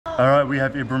All right, we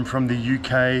have Ibrahim from the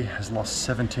UK, has lost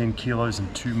 17 kilos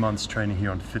in 2 months training here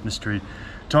on Fitness Street.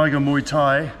 Tiger Muay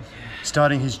Thai,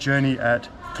 starting his journey at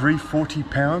 340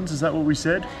 pounds, is that what we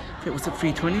said? Was it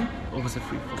 320 or was it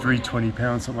 340? 320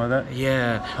 pounds, something like that?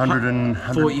 Yeah.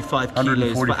 145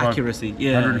 kilos for accuracy.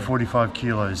 Yeah. 145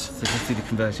 kilos. So let's do the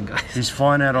conversion, guys. He's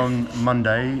flying out on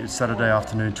Monday, it's Saturday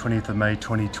afternoon, 20th of May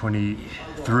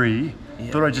 2023.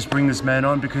 Yeah. Thought I'd just bring this man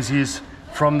on because he's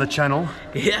from the channel.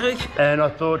 Yeah. And I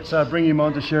thought bring him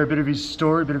on to share a bit of his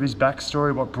story, a bit of his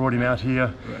backstory, what brought him out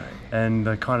here, and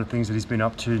the kind of things that he's been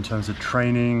up to in terms of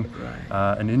training,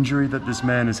 an injury that this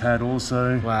man has had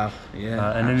also. Wow,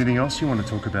 yeah. And anything else you want to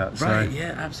talk about. Right, so,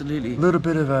 yeah, absolutely. A little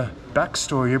bit of a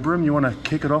backstory, Ibrahim. You want to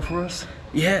kick it off for us?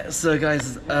 Yeah, so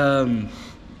guys,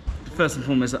 first and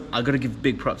foremost, I got to give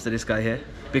big props to this guy here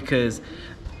because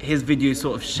his video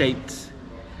sort of shaped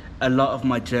a lot of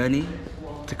my journey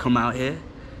to come out here,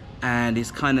 and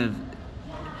it's kind of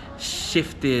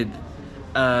shifted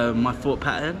my thought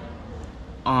pattern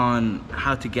on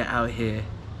how to get out here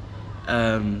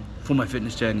for my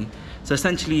fitness journey. So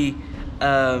essentially,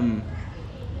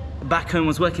 back home I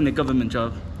was working a government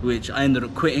job, which I ended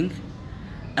up quitting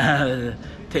to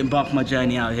embark my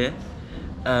journey out here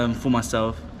for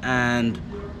myself, and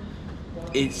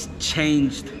it's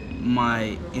changed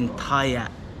my entire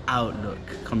outlook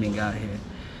coming out here.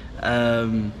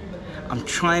 I'm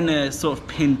trying to sort of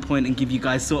pinpoint and give you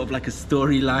guys sort of like a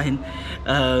storyline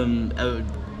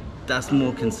that's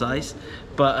more concise,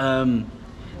 but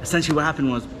essentially what happened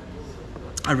was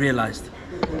I realized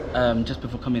just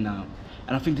before coming out,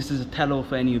 and I think this is a tell-all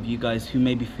for any of you guys who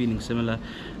may be feeling similar,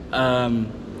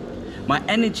 my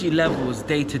energy levels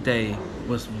day to day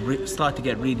was started to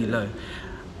get really low.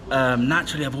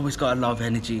 Naturally I've always got a lot of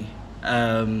energy,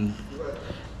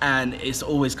 and it's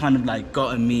always kind of like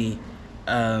gotten me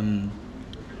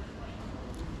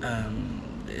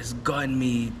it's gotten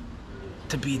me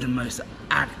to be the most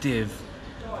active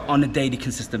on a daily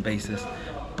consistent basis.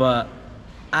 But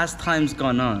as time's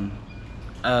gone on,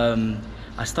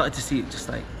 I started to see it just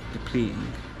like depleting.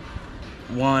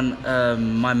 One,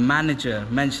 my manager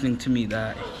mentioning to me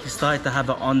that he started to have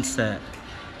an onset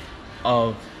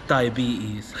of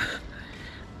diabetes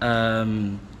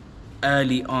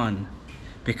early on,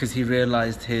 because he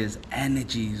realized his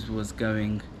energies was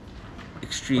going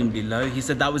extremely low. He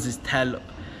said that was his tell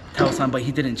sign, but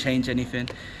he didn't change anything.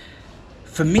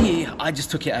 For me, I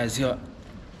just took it as, yo,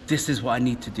 this is what I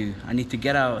need to do. I need to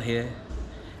get out here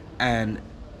and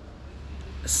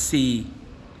see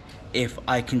if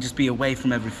I can just be away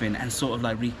from everything and sort of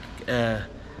like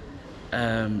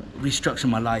restructure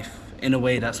my life in a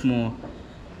way that's more.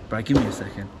 Bro, give me a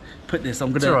second. Put this. I'm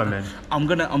gonna. It's all right, man. I'm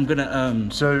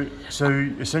gonna. So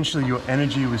essentially, your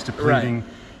energy was depleting. Right.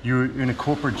 You were in a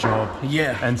corporate job.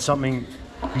 Yeah. And something.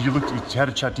 You had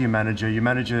a chat to your manager. Your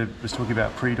manager was talking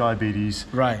about pre-diabetes.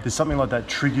 Right. There's something like that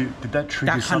triggered. Did that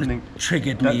trigger that kind something? Of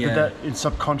triggered me. Did that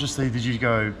subconsciously? Did you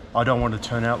go? I don't want to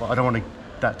turn out. I don't want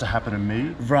that to happen to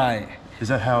me. Right. Is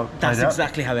that how? That's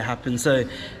exactly how it happened. So,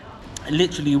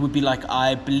 literally, it would be like,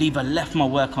 I believe I left my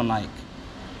work on like,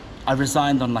 I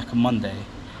resigned on like a Monday,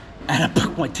 and I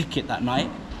booked my ticket that night.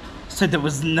 So there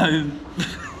was no.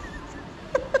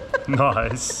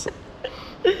 Nice.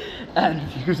 And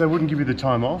because they wouldn't give you the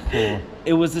time off, or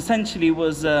it was essentially it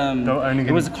was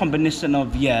a combination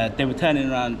of, yeah, they were turning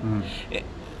around,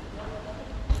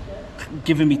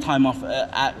 giving me time off,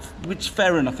 which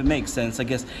fair enough, it makes sense. I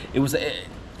guess it was.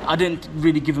 I didn't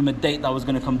really give them a date that I was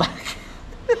going to come back.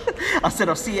 I said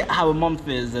I'll see how a month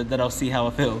is, then I'll see how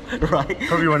I feel, right?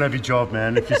 Probably won't have your job,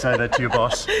 man, if you say that to your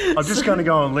boss. I'm just going to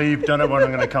go and leave, don't know when I'm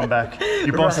going to come back.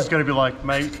 Your boss is going to be like,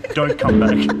 mate, don't come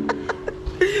back.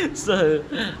 So,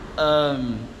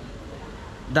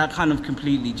 that kind of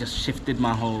completely just shifted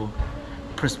my whole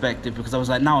perspective, because I was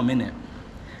like, now I'm in it.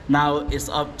 Now it's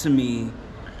up to me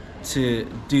to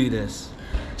do this.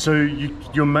 So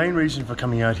your main reason for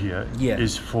coming out here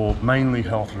is for mainly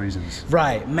health reasons.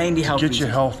 Right, mainly health reasons. Get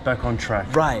your health back on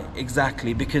track. Right,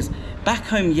 exactly. Because back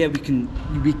home, yeah, we can,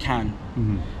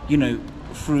 you know,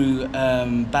 through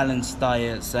balanced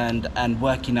diets and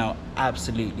working out,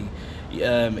 absolutely,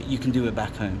 you can do it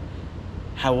back home.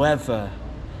 However,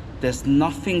 there's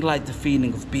nothing like the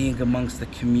feeling of being amongst the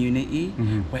community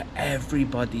where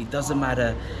everybody, doesn't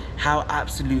matter how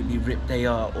absolutely ripped they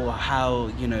are or how,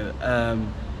 you know,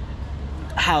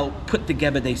 how put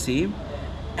together they seem,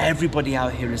 everybody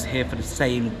out here is here for the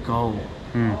same goal,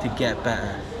 to get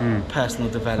better, personal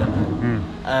development.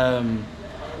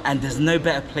 And there's no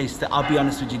better place to, I'll be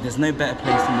honest with you, there's no better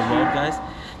place in the world, guys,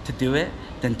 to do it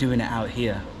than doing it out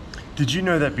here. Did you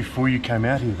know that before you came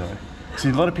out here, though? See,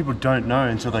 a lot of people don't know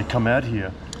until they come out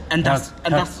here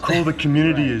how cool the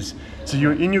community is. So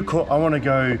you're in your I want to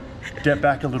go step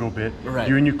back a little bit. Right.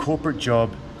 You're in your corporate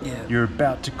job. Yeah. You're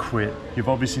about to quit. You've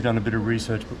obviously done a bit of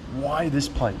research, but why this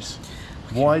place?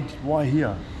 Why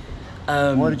here?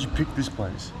 Why did you pick this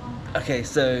place? Okay,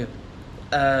 so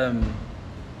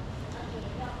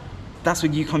that's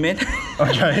when you come in.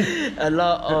 Okay. A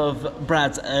lot of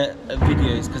Brad's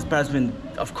videos, because Brad's been,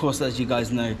 of course, as you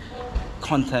guys know,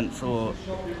 content for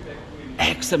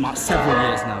several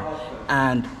years now.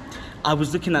 And I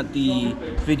was looking at the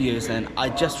videos and I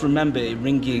just remember it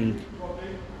ringing,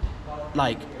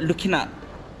 like looking at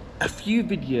a few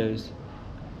videos.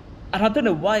 And I don't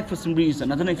know why, for some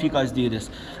reason, I don't know if you guys do this.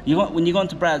 When you go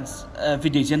onto Brad's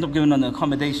videos, you end up going on the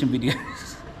accommodation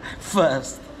videos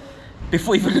first,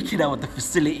 before even looking at what the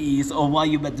facilities or why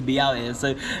you're meant to be out here.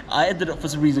 So I ended up, for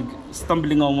some reason,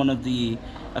 stumbling on one of the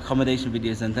accommodation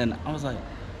videos, and then I was like,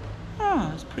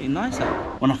 oh, it's pretty nice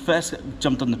out. When I first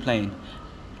jumped on the plane,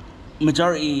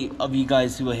 majority of you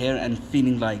guys who are here and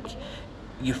feeling like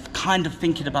you're kind of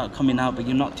thinking about coming out, but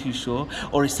you're not too sure,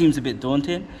 or it seems a bit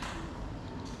daunting,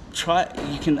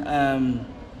 you can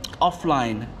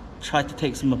offline try to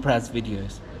take some of Brad's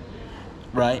videos,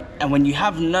 right? And when you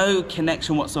have no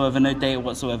connection whatsoever, no data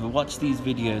whatsoever, watch these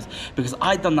videos, because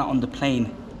I done that on the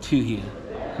plane to here.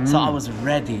 So I was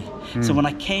ready. So when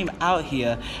I came out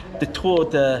here,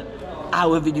 the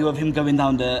hour video of him going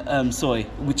down the Soy,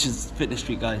 which is Fitness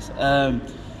Street, guys,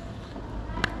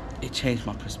 it changed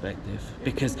my perspective,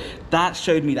 because that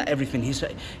showed me that everything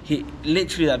he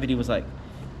literally, that video was like,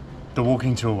 the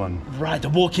walking tour one. Right, the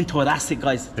walking tour, that's it,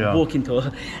 guys. The walking tour.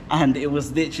 And it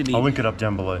was literally... I'll link it up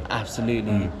down below.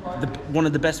 Absolutely. One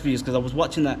of the best videos, because I was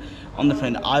watching that on the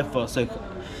phone. I felt so...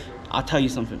 I'll tell you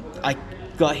something. I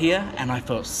got here and I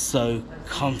felt so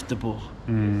comfortable.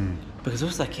 Because I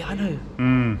was like, yeah, I know.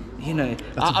 You know.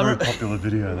 That's a very popular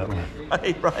video, that one.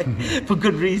 Right. For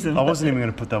good reason. I wasn't even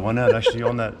going to put that one out, actually,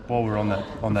 while we're on that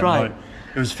right. note.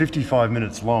 It was 55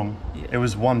 minutes long. Yeah. It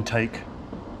was one take.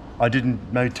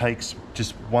 No takes,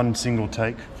 just one single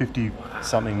take, 50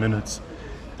 something minutes.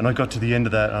 And I got to the end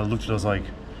of that and I looked at it, I was like,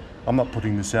 I'm not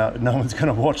putting this out, no one's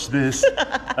gonna watch this.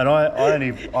 And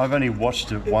I've only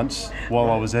watched it once while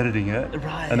I was editing it.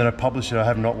 Right. And then I published it, I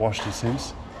have not watched it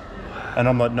since. And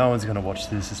I'm like, no one's gonna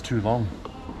watch this, it's too long.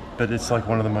 But it's like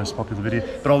one of the most popular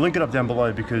videos. But I'll link it up down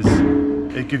below because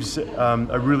it gives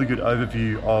a really good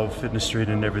overview of Fitness Street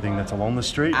and everything that's along the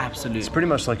street. Absolutely. It's pretty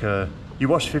much like you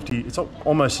watch 50, it's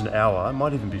almost an hour. It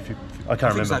might even be 50, I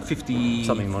can't remember. It's like 50,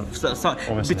 something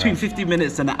like between 50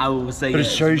 minutes and an hour, we'll say. But it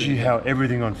shows you how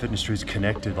everything on Fitness Street is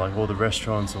connected, like all the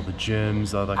restaurants, all the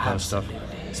gyms, all that kind of stuff.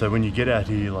 So when you get out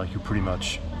here, like you pretty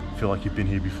much feel like you've been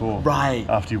here before. Right.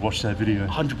 After you watch that video.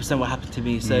 100% what happened to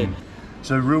me.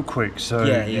 So real quick,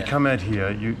 you come out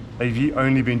here, have you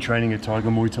only been training at Tiger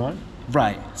Muay Thai?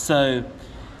 Right, so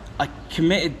I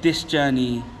committed this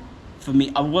journey, for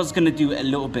me, I was going to do a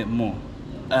little bit more.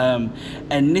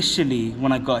 Initially,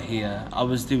 when I got here, I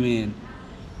was doing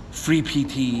 3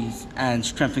 PTs and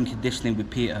strength and conditioning with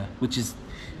Peter, which is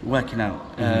working out.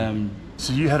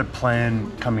 So you had a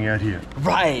plan coming out here?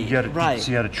 Right,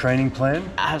 So you had a training plan?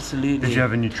 Absolutely. Did you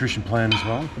have a nutrition plan as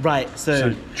well? Right,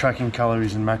 so tracking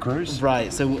calories and macros?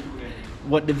 Right, so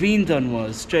what Naveen done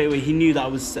was, straight away, he knew that I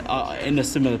was in a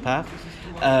similar path.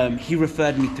 He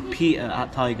referred me to Peter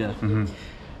at Tiger.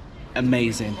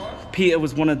 Amazing. Peter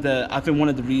was one of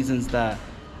the reasons that,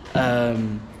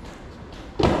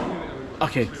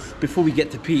 okay, before we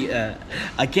get to Peter,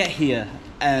 I get here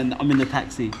and I'm in the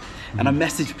taxi and I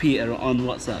message Peter on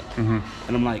WhatsApp and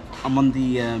I'm like, I'm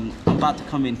about to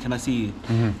come in, can I see you?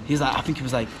 He's like, I think it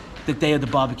was like the day of the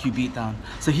barbecue beatdown.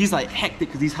 So he's like hectic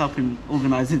because he's helping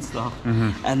organizing stuff.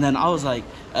 And then I was like,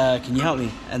 can you help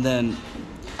me? And then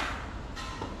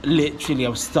literally I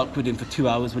was stuck with him for 2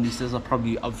 hours when he says I'm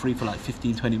free for like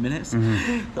 15-20 minutes.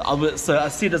 So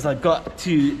as soon as I got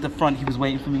to the front, he was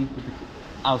waiting for me with the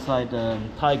outside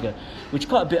Tiger, which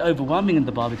got a bit overwhelming in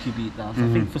the barbecue beatdown. So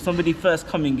I think for somebody first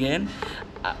coming in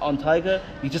on Tiger,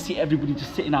 you just see everybody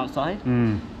just sitting outside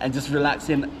and just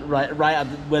relaxing right at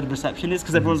where the reception is,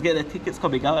 because everyone's getting their tickets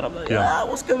coming out, and I'm like,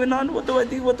 what's going on? What do I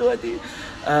do?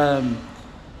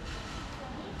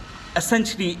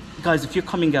 Essentially, guys, if you're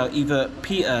coming out, either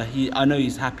Peter, I know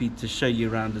he's happy to show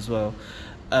you around as well.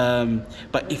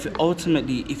 But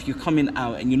if you're coming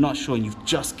out and you're not sure and you've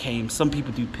just came, some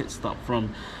people do pit stop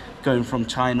from going from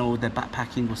China or they're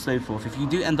backpacking or so forth. If you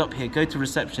do end up here, go to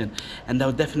reception and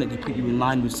they'll definitely put you in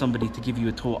line with somebody to give you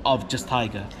a tour of just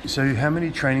Tiger. So how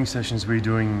many training sessions were you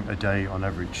doing a day on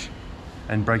average?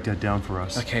 And break that down for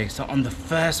us. Okay, so on the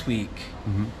first week.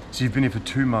 So you've been here for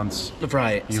 2 months.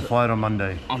 Right. You fly on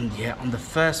Monday. On the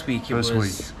first week, it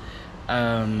was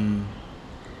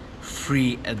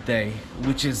 3 a day,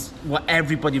 which is what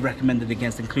everybody recommended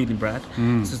against, including Brad.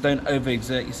 So don't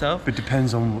overexert yourself. But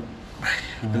depends on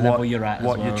The level you're at as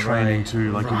what well, you're training right.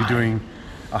 to. Like if you're doing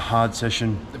a hard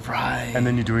session, Right. and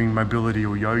then you're doing mobility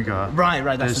or yoga. Right.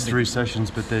 That's There's the 3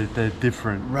 sessions, but they're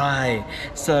different. Right.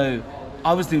 So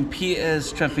I was doing Peter's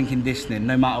strength and conditioning,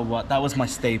 no matter what. That was my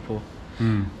staple.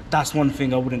 That's one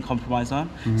thing I wouldn't compromise on.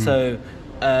 So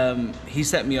he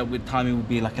set me up with timing would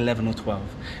be like 11 or 12,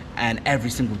 and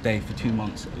every single day for 2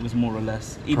 months it was more or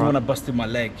less. Even when I busted my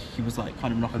leg, he was like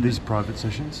kind of knocking. Are these private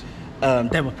sessions?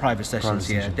 They were private sessions.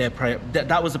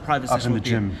 That was a private Up session in the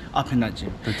gym. Up in that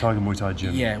gym. The Tiger Muay Thai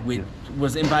gym. Yeah, which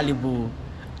was invaluable,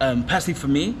 personally for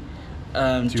me,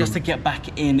 just to get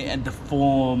back in at the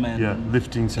form and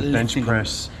lifting, bench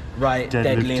press, right,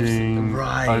 deadlifting, deadlifts,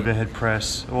 right, overhead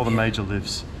press, all the major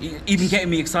lifts. Even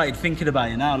getting me excited thinking about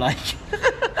it now, like.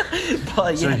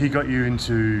 But So he got you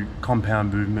into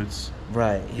compound movements.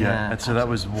 Right. Yeah. And so that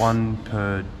was 1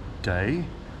 per day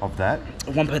of that.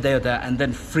 1 per day of that, and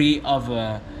then 3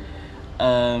 other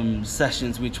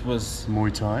sessions, which was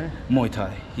Muay Thai. Muay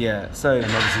Thai. Yeah. So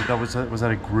And was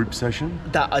that a group session?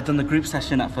 that I'd done the group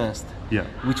session at first. Yeah.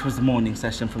 Which was the morning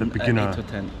session from The beginner- 8 to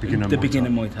 10. beginner the Muay beginner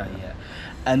Thai. Muay Thai. Yeah.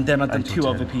 And then I'd done 8 to 2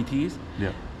 10. other PTs.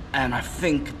 Yeah. And I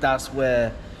think that's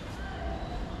where.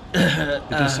 It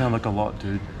does sound like a lot,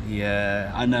 dude.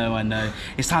 Yeah, I know.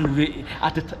 It sounded really.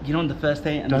 On the first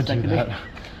day and Don't the second do that. day.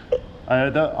 I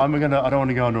don't want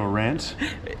to go into a rant,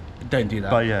 Don't do that.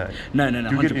 but yeah. No.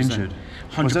 You get 100%. injured.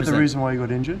 100%. Was that the reason why you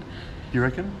got injured? You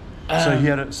reckon? So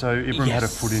Ibrahim had a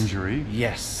foot injury.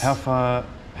 Yes. How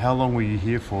long were you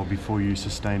here for before you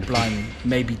sustained a foot? Blimey,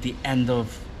 maybe the end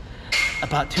of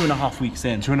about 2.5 weeks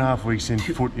in. 2.5 weeks in,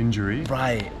 foot injury.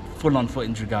 Right, full on foot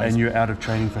injury, guys. And you're out of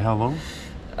training for how long?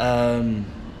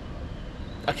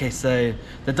 Okay, so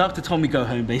the doctor told me go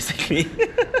home basically.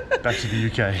 Back to the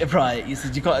UK. Right, he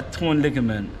said you got a torn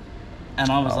ligament,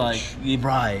 and I was like, yeah,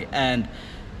 right, and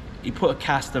he put a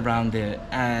cast around it,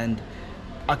 and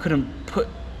I couldn't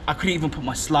even put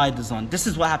my sliders on. This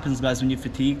is what happens, guys, when you're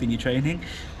fatigued and you're training.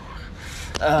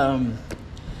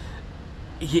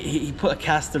 He put a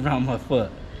cast around my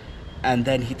foot, and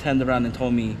then he turned around and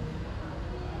told me,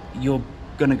 "You're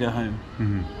gonna go home."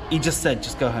 He just said,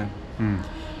 "Just go home.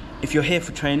 If you're here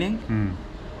for training,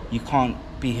 you can't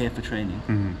be here for training.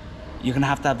 You're gonna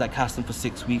have that cast on for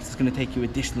 6 weeks. It's gonna take you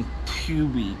additional 2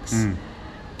 weeks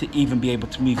to even be able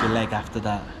to move your leg after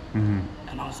that."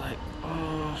 And I was like,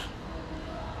 "Oh,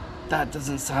 that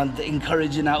doesn't sound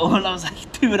encouraging at all." I was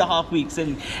like 2.5 weeks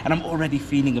in, and I'm already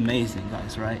feeling amazing,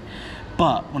 guys, right?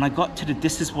 But when I got to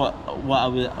this is what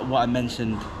I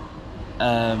mentioned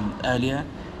earlier.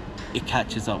 It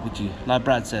catches up with you. Like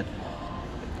Brad said,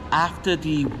 after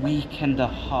the week and a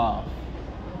half,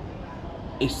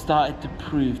 it started to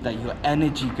prove that your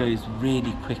energy goes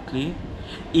really quickly,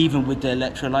 even with the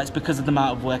electrolytes, because of the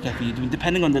amount of work effort you're doing,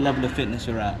 depending on the level of fitness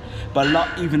you're at. But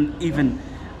even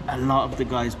a lot of the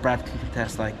guys, Brad can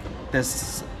contest, like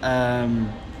there's a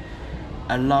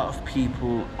lot of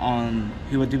people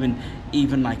who are doing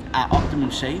even like at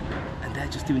optimum shape, and they're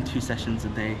just doing 2 sessions a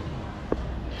day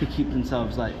to keep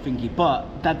themselves like thingy.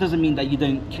 But that doesn't mean that you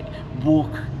don't walk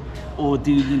or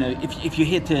do, if you're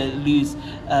here to lose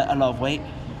a lot of weight,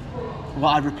 what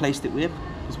I replaced it with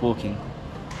was walking.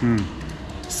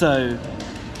 So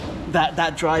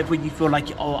that drive where you feel like,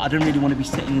 oh, I don't really want to be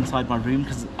sitting inside my room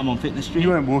because I'm on Fitness Street. You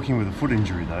weren't walking with a foot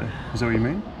injury though, is that what you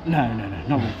mean? No,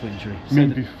 not with a foot injury. I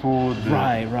mean before the...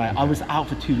 Right. I was out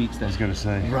for 2 weeks then. I was going to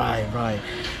say. Right.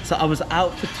 So I was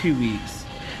out for 2 weeks.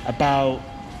 About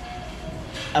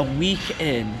a week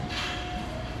in,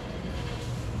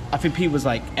 I think Pete was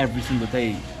like every single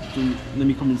day, let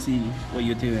me come and see what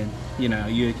you're doing. Are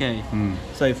you okay?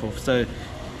 So forth. So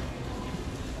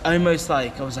almost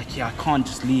like I was like, yeah, I can't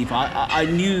just leave. I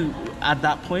knew at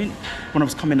that point when I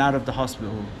was coming out of the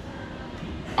hospital,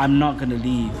 I'm not gonna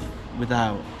leave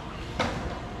without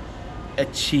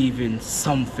achieving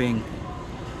something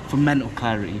for mental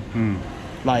clarity.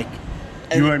 Like,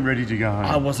 you weren't ready to go home.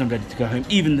 I wasn't ready to go home,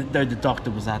 even though the doctor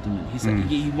was adamant. He said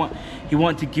he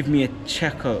wanted to give me a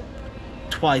checkup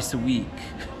twice a week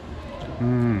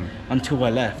until I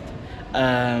left.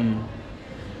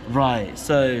 Right.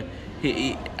 So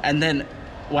and then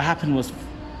what happened was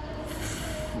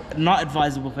not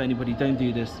advisable for anybody. Don't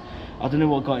do this. I don't know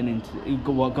what got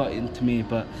into me,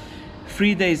 but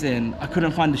 3 days in, I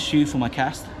couldn't find the shoe for my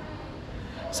cast,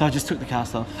 so I just took the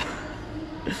cast off.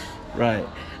 Right.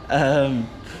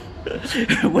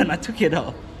 When I took it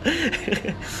off, I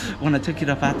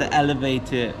had to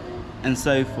elevate it and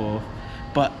so forth.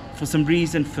 But for some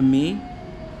reason, for me,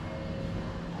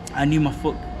 I knew my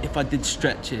foot if I did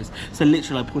stretches. So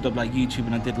literally I pulled up like YouTube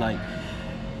and I did like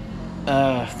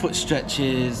foot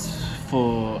stretches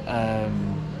for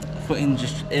foot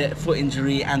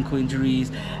injury, ankle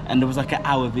injuries, and there was like an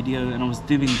hour video, and I was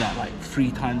doing that like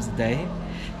 3 times a day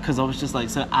because I was just like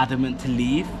so adamant to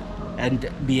leave and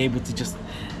be able to just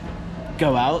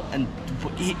go out and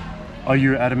eat. Are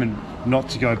you adamant not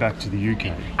to go back to the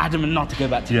UK? Adamant not to go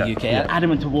back to the UK. Yeah.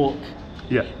 Adamant to walk.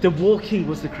 Yeah. The walking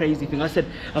was the crazy thing. I said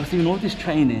I was doing all this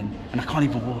training and I can't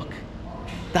even walk.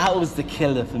 That was the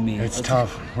killer for me. It's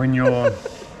tough when you're,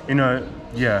 you know,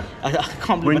 yeah. I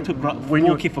can't believe I took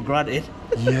walking for granted.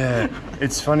 Yeah,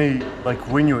 it's funny. Like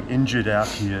when you're injured out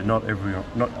here,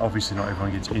 obviously not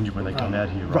everyone gets injured when they come out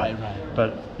here, right? Right.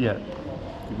 But yeah,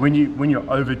 when you're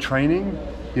overtraining,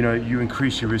 you know, you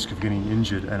increase your risk of getting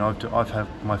injured, and I've had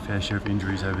my fair share of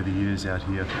injuries over the years out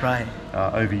here. Right.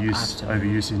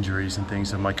 Overuse injuries and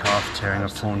things. And my calf tearing,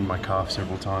 I've torn my calf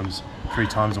several times, 3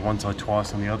 times on one side,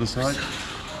 twice on the other side.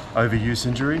 Overuse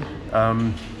injury.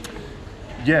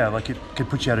 Yeah, like it could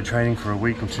put you out of training for a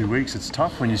week or 2 weeks. It's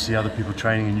tough when you see other people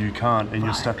training and you can't, and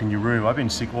you're stuck in your room. I've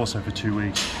been sick also for 2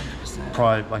 weeks.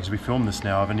 Prior, like as we film this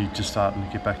now, I've only just starting to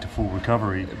get back to full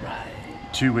recovery. Right.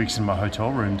 2 weeks in my hotel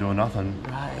room doing nothing.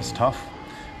 Right. It's tough.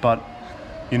 But,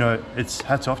 you know, it's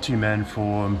hats off to you, man,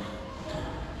 for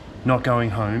not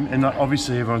going home. And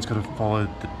obviously everyone's got to follow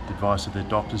the advice of their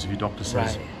doctors. If your doctor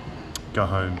says, go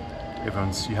home,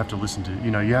 you have to listen to, you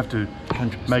know, you have to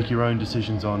 100%. make your own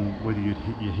decisions on whether you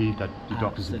heed your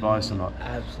doctor's advice or not.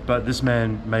 Absolutely. But this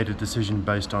man made a decision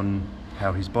based on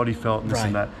how his body felt and this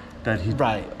and that he...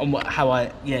 Right, on how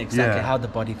the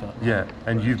body felt. Yeah,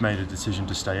 and you've made a decision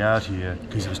to stay out here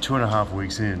because it was 2.5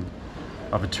 weeks in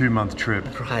of a 2-month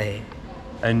trip. Right.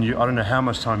 And I don't know how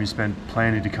much time you spent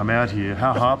planning to come out here.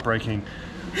 How heartbreaking.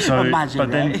 So,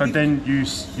 Imagine, but then you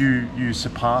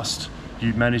surpassed.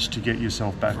 You managed to get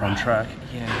yourself back on track.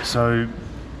 Yeah. So,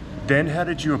 then how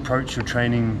did you approach your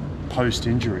training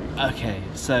post-injury? Okay,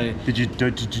 so did you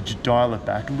dial it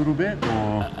back a little bit,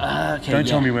 or don't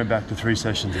tell me you went back to 3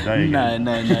 sessions a day again.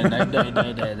 No.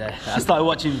 I started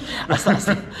watching.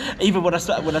 Even when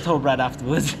I told Brad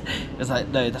afterwards, it was like,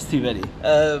 no, that's too many.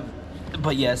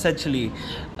 But yeah, essentially,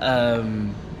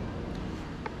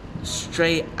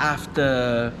 straight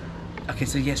after.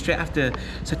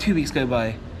 So 2 weeks go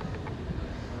by.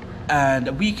 And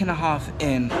a week and a half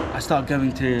in, I start doing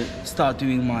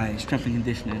my strength and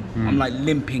conditioning. I'm like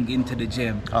limping into the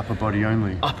gym. Upper body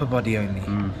only.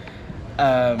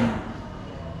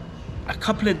 A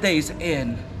couple of days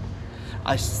in,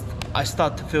 I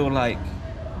start to feel like,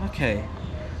 okay,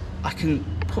 I can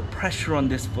put pressure on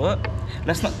this foot.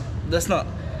 Let's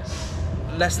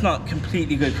not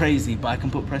completely go crazy, but I can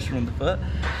put pressure on the foot.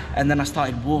 And then I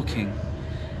started walking.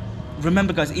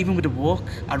 Remember, guys, even with the walk,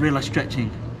 I realized stretching.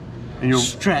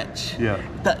 Stretch. Yeah.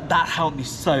 That helped me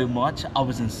so much. I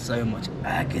was in so much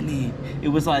agony. It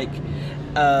was like.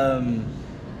 And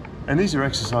these are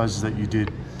exercises that you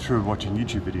did through watching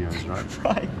YouTube videos, right?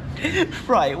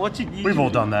 Right. Watching YouTube. We've all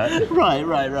done that. Right.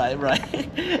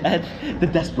 And the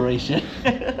desperation.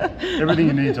 Everything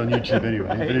you need is on YouTube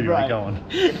anyway. But anyway, go on.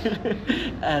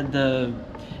 And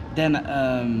then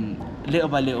little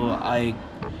by little, I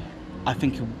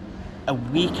think. A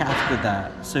week after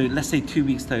that, so let's say 2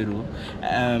 weeks total,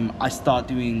 I start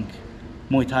doing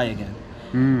Muay Thai again.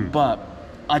 But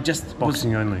I just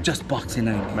boxing only. Just boxing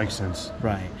only. Makes sense.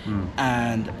 Right.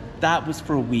 And that was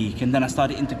for a week, and then I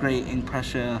started integrating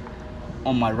pressure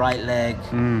on my right leg,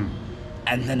 and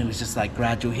then it was just like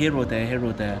gradual here or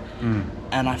there.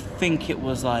 And I think it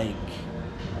was like,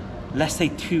 let's say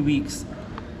 3 weeks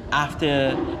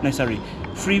after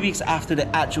the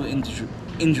actual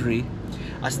injury.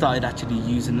 I started actually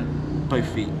using both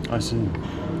feet. I see.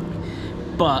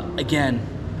 But again,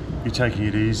 you're taking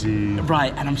it easy.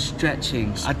 Right, and I'm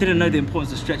stretching. I didn't know the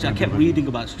importance of stretching. I kept reading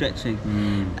about stretching,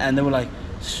 and they were like,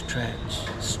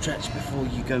 stretch before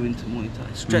you go into Muay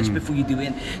Thai. Stretch before you do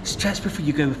it. Stretch before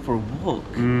you go for a walk.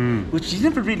 Which you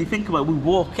never really think about. We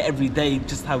walk every day,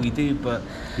 just how we do, but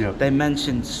they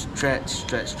mentioned stretch.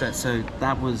 So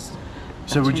that was.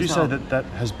 So would you say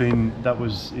that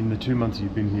was in the 2 months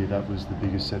you've been here, that was the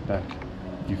biggest setback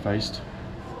you faced?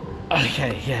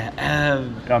 Okay, yeah.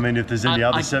 I mean, if there's any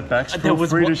other setbacks, feel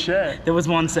free to share. There was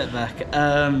one setback,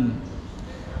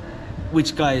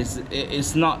 which, guys,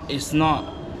 it's not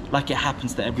like it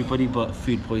happens to everybody, but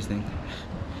food poisoning.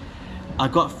 I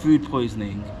got food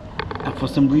poisoning, and for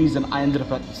some reason I ended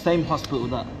up at the same hospital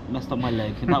that messed up my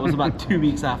leg, and that was about 2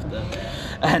 weeks after.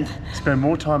 And spend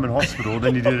more time in hospital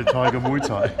than you did at Tiger Muay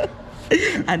Thai.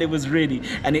 And it was really,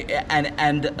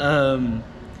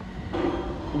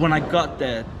 when I got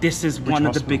there, this is one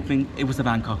of the hospital? big things. It was the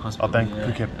Bangkok hospital.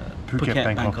 Oh, Phuket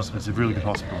Bangkok Hospital. It's a really good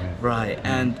hospital. Yeah. Right,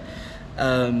 and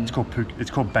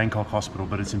It's called Bangkok Hospital,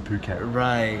 but it's in Phuket.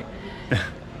 right.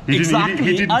 He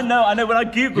didn't, I know. When I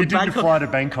googled he didn't Bangkok, fly to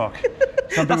Bangkok.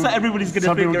 that's what everybody's gonna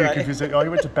Some people think, get right? confused. Like, oh, you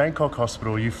went to Bangkok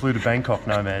Hospital. You flew to Bangkok.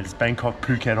 No, man. It's Bangkok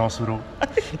Phuket Hospital.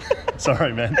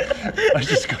 Sorry, man. I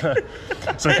just gotta.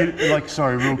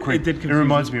 Sorry, real quick. It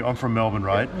reminds me. I'm from Melbourne,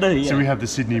 right? No, yeah. So we have the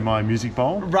Sydney Muay Music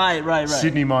Bowl. Right.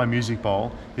 Sydney Muay Music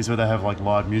Bowl is where they have like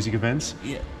live music events.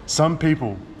 Yeah. Some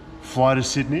people fly to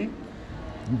Sydney,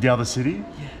 the other city,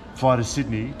 fly to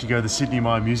Sydney to go to the Sydney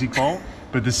Muay Music Bowl,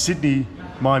 but the Sydney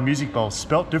Muay Music Bowl,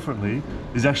 spelt differently,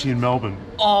 is actually in Melbourne.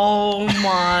 Oh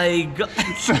my god.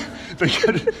 So they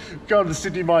go to the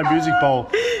Sydney Muay Music Bowl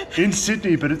in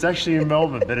Sydney, but it's actually in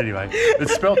Melbourne. But anyway,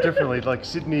 it's spelt differently. Like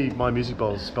Sydney Muay Music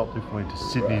Bowl is spelt differently to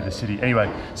Sydney, the city.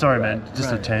 Anyway, sorry, man.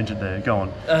 Just a tangent there. Go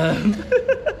on.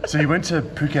 So you went to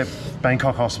Phuket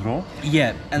Bangkok Hospital.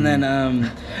 Yeah, and then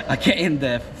I get in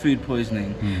there for food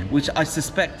poisoning, which I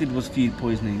suspected was food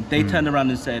poisoning. They turned around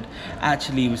and said,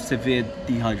 actually, it was severe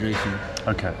dehydration.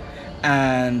 Okay.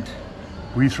 And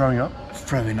Were you throwing up?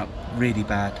 throwing up really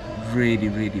bad, really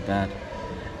bad.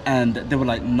 And they were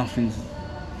like, nothing's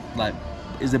like,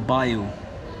 is it bile?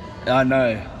 I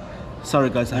know. Sorry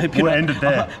guys, I hope you're We'll not, end it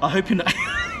there. I hope you're not.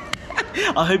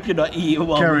 I hope you're not eating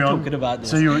while Carry we're on. talking about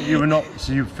this. So you were not.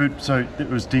 So you food. So it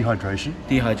was dehydration.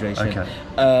 Dehydration. Okay.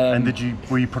 And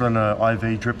were you put on a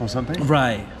IV drip or something?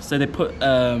 Right. So they put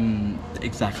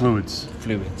exactly Fluids.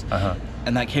 Uh-huh.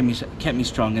 And that kept me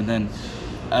strong. And then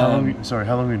How long were you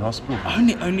in hospital?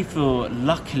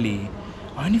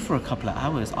 only for a couple of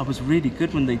hours. I was really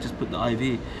good when they just put the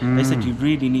IV. They said you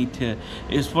really need to.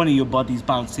 It's funny, your body's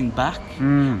bouncing back.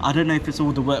 I don't know if it's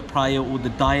all the work prior or the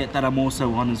diet that I'm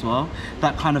also on as well.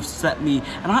 That kind of set me.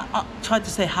 And I tried to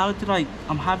say, how did I'm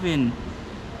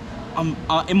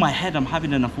in my head, I'm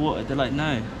having enough water. They're like,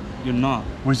 no, you're not.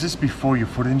 Was this before your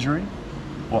foot injury,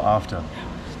 or after?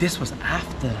 This was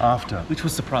after. After. Which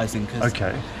was surprising because.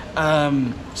 Okay.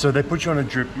 So they put you on a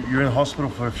drip. You're in the hospital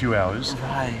for a few hours.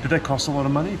 Right. Did that cost a lot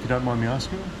of money, if you don't mind me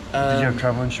asking? Did you have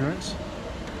travel insurance?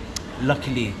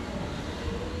 Luckily,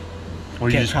 Or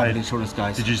you get just travel paid, insurance,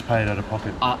 guys. Did you just pay it out of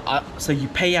pocket? So you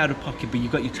pay out of pocket, but you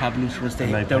got your travel insurance.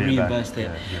 They'll pay it back. reimburse it.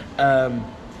 Yeah.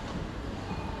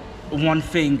 One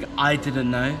thing I didn't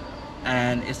know,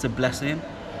 and it's a blessing.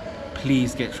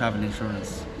 Please get travel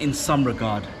insurance in some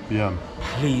regard. Yeah.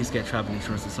 Please get travel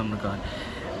insurance in some regard.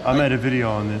 I made a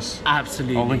video on this.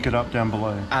 Absolutely. I'll link it up down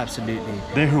below. Absolutely.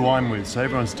 They're who I'm with, so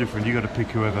everyone's different. You got to pick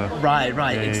whoever. Right,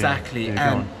 Yeah, exactly. yeah.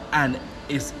 Go on. And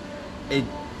it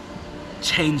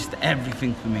changed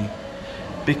everything for me,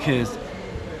 because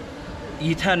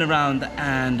you turn around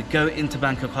and go into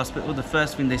Bangkok Hospital, the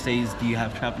first thing they say is, do you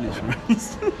have travel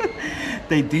insurance?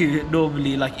 They do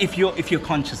normally, like if you're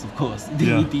conscious, of course. Do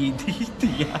you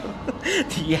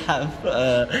have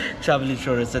travel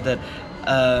insurance? And then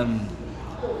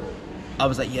I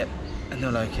was like, yep. And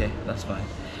they're like, okay, that's fine.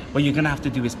 What you're gonna have to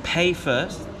do is pay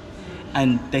first,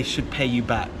 and they should pay you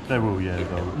back. They will, yeah.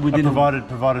 Within provided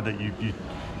that you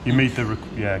meet the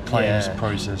claims Yeah.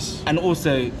 process. And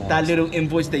also, that little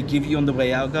invoice they give you on the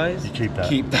way out, guys. You keep that.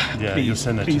 Keep that. Yeah, please, you'll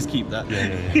send that. Please keep that.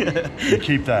 Yeah. You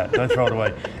keep that. Don't throw it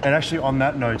away. And actually, on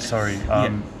that note, sorry.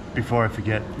 Before I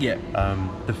forget,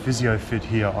 the physio fit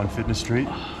here on Fitness Street.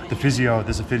 There's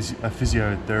a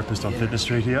physiotherapist on Fitness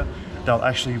Street here. They'll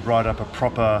actually write up a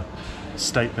proper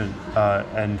statement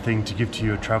and thing to give to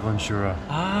your travel insurer.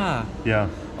 Yeah,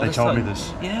 they told me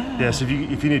this. Yeah, so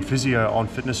if you need physio on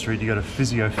Fitness Street, you go to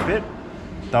Physio Fit.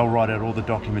 They'll write out all the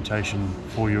documentation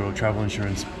for your travel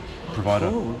insurance provider.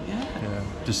 Oh, yeah.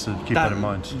 Just to keep that in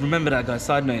mind. Remember that, guys.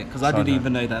 Side note, because I didn't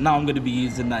even know that. Now I'm going to be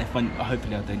using that.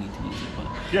 Hopefully I don't need to use it. But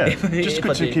yeah, just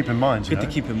good to keep in mind. Good to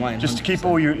keep in mind. Just 100%. to keep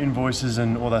all your invoices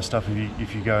and all that stuff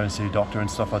if you go and see a doctor and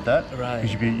stuff like that. Right.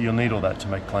 Because you'll need all that to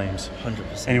make claims.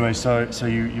 100%. Anyway, so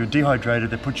you're dehydrated.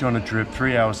 They put you on a drip.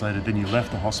 3 hours later, then you left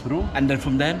the hospital. And then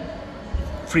from then,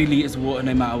 3 liters of water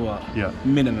no matter what. Yeah.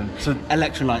 Minimum. So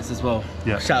electrolytes as well.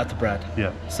 Yeah. Shout out to Brad.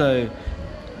 Yeah. So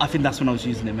I think that's when I was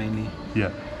using it mainly. Yeah.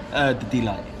 The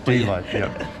D-Light. D-Light,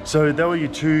 yeah. So that were your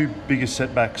two biggest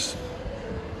setbacks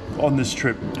on this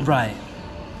trip. Right.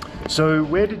 So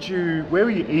where were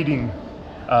you eating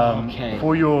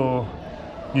for your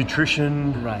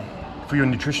nutrition? Right. For your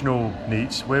nutritional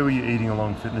needs, where were you eating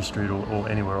along Fitness Street or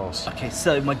anywhere else? Okay,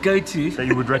 so my go-to that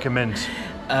you would recommend?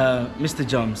 Mr.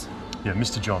 John's. Yeah,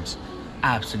 Mr. John's.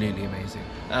 Absolutely amazing.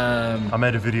 I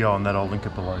made a video on that. I'll link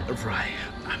it below. Right,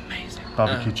 amazing.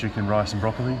 Barbecue chicken, rice, and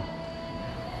broccoli.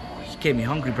 You gave me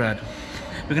hungry, Brad.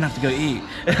 we're gonna have to go eat.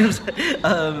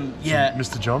 Yeah.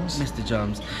 Mr. Joms. Mr.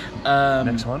 Joms.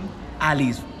 Next one.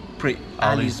 Ali's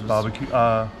Ali's barbecue.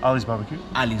 Ali's barbecue.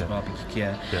 Ali's barbecue.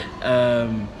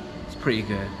 Yeah. It's pretty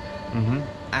good.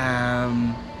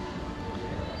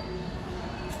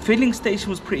 Filling station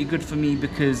was pretty good for me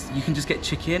because you can just get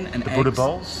chicken and eggs. Buddha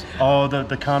bowls? Oh,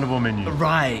 the carnivore menu.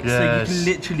 Right, yes. So you can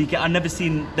literally get, I've never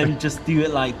seen them just do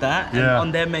it like that. Yeah. And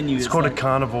on their menu, it's called like, a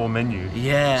carnivore menu.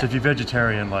 Yeah. So if you're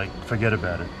vegetarian, like, forget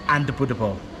about it. And the Buddha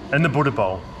bowl. And the Buddha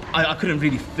bowl. I couldn't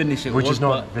really finish it. Which is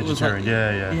not vegetarian, like,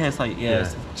 yeah. It's like,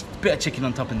 it's just a bit of chicken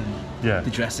on top and then the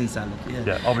dressing salad.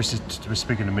 Yeah, obviously we're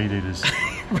speaking to meat eaters.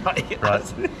 Right.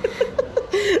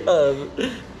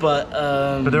 But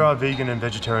there are vegan and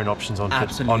vegetarian options on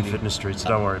Fitness Street, so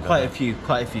don't worry about it.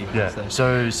 Quite a few. Yeah.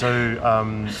 So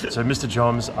Mr.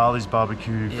 Joms, Ali's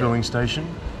barbecue filling station.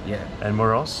 Yeah. And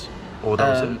where else? Or that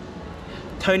was it?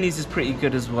 Tony's is pretty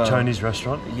good as well. Tony's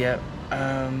restaurant. Yeah.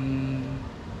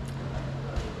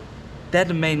 They're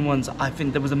the main ones. I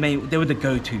think they were the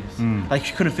go-tos. Like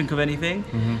you couldn't think of anything.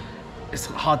 It's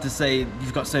hard to say.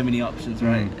 You've got so many options,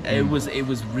 right? It was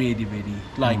really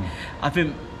like I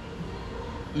think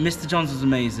Mr. John's was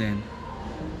amazing,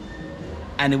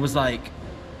 and it was like,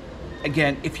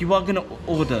 again, if you are gonna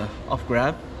order off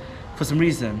Grab, for some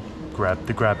reason.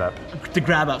 The Grab app. The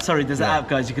Grab app. Sorry, there's an app,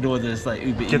 guys. You can order this like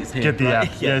Uber Eats here. Get the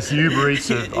app. Yeah. Yes, Uber Eats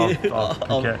of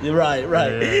Phuket.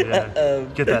 Right. Yeah.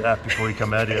 Get that app before you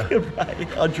come out here. Right,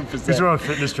 100%. Because we're on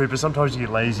Fitness Street, but sometimes you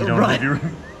get lazy. You don't want to leave your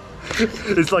room.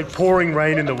 It's like pouring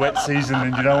rain in the wet season,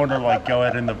 and you don't want to like go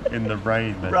out in the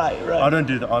rain. Man. Right. I don't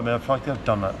do that. I mean, I feel like I've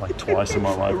done that like twice in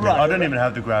my life. I don't even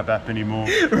have the Grab app anymore.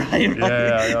 Right.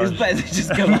 Yeah. It's better to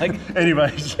just go like.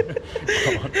 Anyways.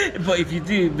 But if you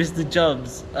do, Mr.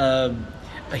 Jobs,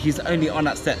 he's only on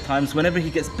at set times. Whenever he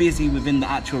gets busy within the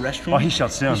actual restaurant, he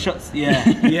shuts down.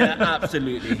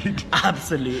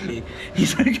 Absolutely.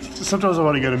 He's sometimes I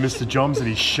want to go to Mr. Joms and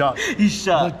he's shut.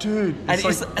 Like, dude. And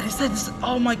it says,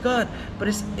 oh my god, but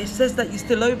it says that you're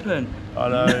still open. I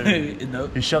know. No.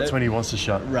 He shuts when he wants to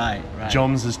shut. Right.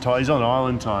 Joms is tight. He's on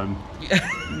island time.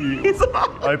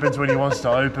 Opens when he wants to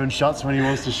open, shuts when he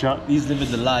wants to shut. He's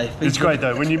living the life. It's great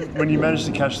though. When you manage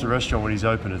to catch the restaurant when he's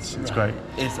open, it's great.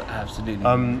 It's absolutely.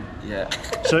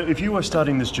 So if you were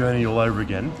starting this journey all over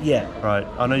again, right?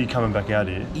 I know you're coming back out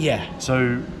here. Yeah.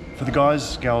 So for the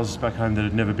guys, gals back home that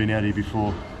had never been out here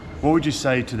before, what would you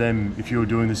say to them if you were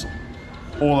doing this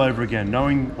all over again,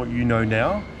 knowing what you know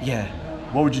now? Yeah.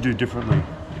 What would you do differently?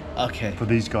 Okay. For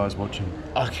these guys watching.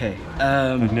 Okay.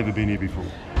 They've never been here before.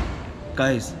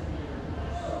 Guys,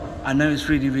 I know it's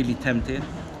really tempting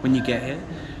when you get here.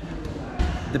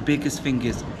 The biggest thing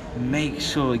is make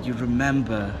sure you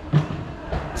remember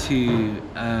to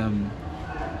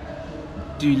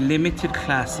do limited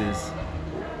classes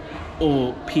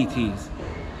or PTs,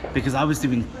 because I was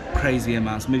doing crazy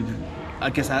amounts. Maybe I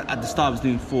guess at the start I was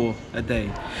doing 4 a day,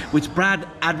 which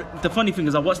the funny thing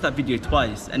is I watched that video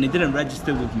twice and it didn't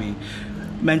register with me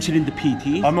mentioning the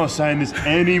PT. I'm not saying this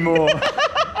anymore.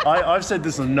 I've said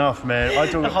this enough, man. I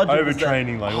talk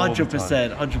overtraining like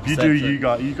 100%,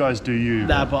 100%. You guys do you.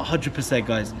 Nah, but 100%,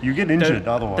 guys. You get injured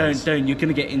otherwise. Don't. You're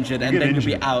gonna get injured, and then you'll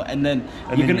be out, and then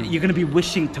you're gonna be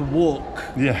wishing to walk.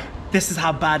 Yeah. This is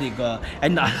how bad it got,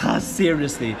 and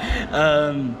seriously.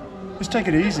 Just take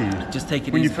it easy. Just take it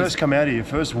easy. When you first come out of your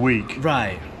first week.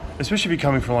 Right. Especially if you're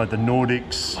coming from like the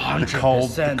Nordics, the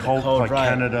cold like right.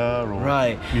 Canada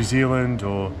or New Zealand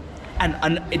or.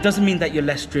 And it doesn't mean that you're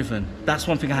less driven. That's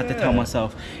one thing I have to tell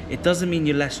myself. It doesn't mean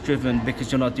you're less driven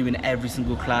because you're not doing every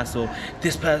single class, or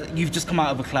this person, you've just come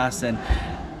out of a class and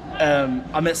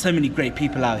I met so many great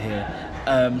people out here.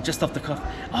 Just off the cuff,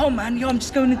 oh man, I'm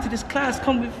just going into this class,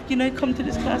 come to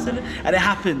this class, and it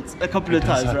happens a couple of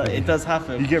times, right? It does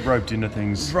happen. You get roped into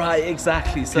things. Right,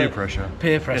 exactly. So peer pressure,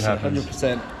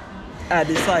 100%. And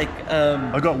it's like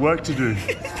I got work to do.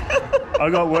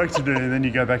 And then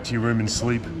you go back to your room and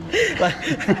sleep.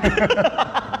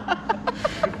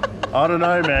 I don't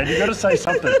know, man. You got to say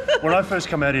something. When I first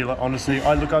come out here, like, honestly,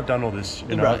 I've done all this.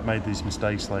 I've made these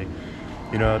mistakes, like,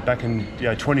 back in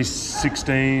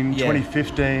 2016,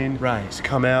 2015. Right. Just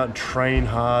come out and train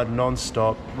hard,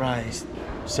 non-stop. Right.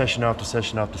 Session after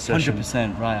session after session.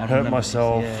 100%, right. Hurt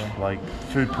myself, like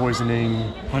food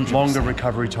poisoning, 100%. Longer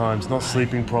recovery times, not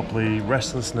sleeping properly,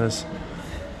 restlessness,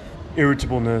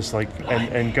 irritableness,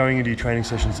 and going into your training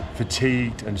sessions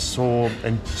fatigued and sore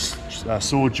and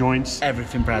sore joints.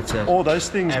 Everything Brad said. All those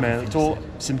things, man. It's all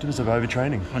symptoms of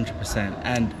overtraining. 100%.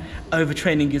 And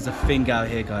overtraining is a thing out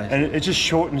here, guys. And it just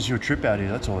shortens your trip out here.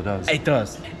 That's all it does. It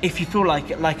does. If you feel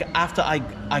like after I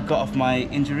got off my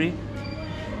injury,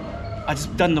 I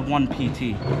just done the one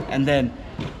PT, and then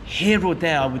Here or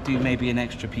there, I would do maybe an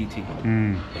extra PT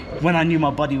when I knew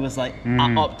my body was like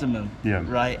at optimum,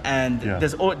 right? And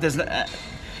there's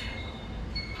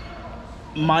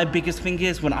my biggest thing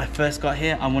is when I first got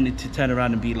here, I wanted to turn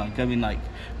around and be like going like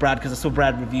Brad, because I saw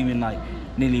Brad reviewing like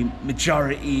nearly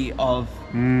majority of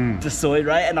the soy,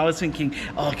 right? And I was thinking,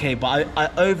 okay, but I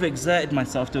overexerted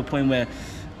myself to a point where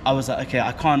I was like, okay,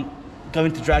 I can't go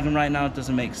into Dragon right now. It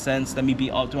doesn't make sense. Let me be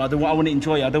optimal. I want to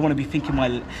enjoy it. I don't want to be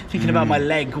thinking about my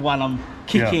leg while I'm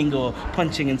kicking or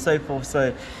punching and so forth.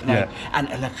 So, and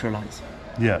electrolytes.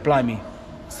 Yeah. Blimey.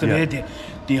 Severe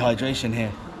dehydration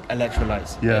here.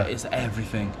 Electrolytes. It's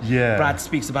everything. Yeah. Brad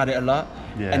speaks about it a lot.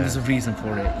 Yeah. And there's a reason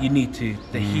for it. You need to.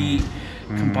 The heat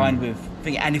combined with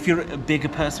and if you're a bigger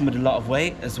person with a lot of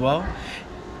weight as well,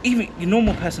 even your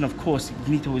normal person, of course,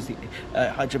 you need to always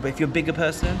hydrate. But if you're a bigger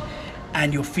person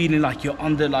and you're feeling like you're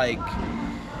under like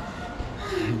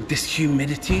this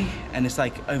humidity and it's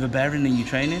like overbearing in your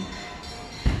training,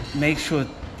 make sure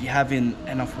you're having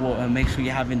enough water. Make sure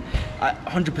you're having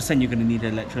 100%. You're going to need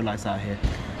electrolytes out here.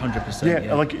 100%.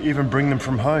 Yeah, like even bring them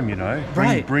from home. You know,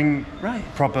 bring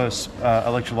proper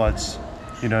electrolytes.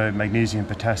 You know, magnesium,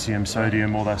 potassium,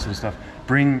 sodium, all that sort of stuff.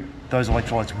 Bring those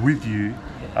electrolytes with you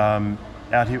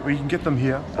out here. Or you can get them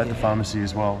here at the pharmacy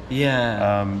as well.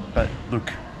 Yeah. But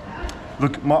look,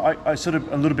 I sort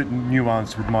of a little bit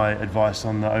nuanced with my advice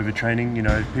on the overtraining. You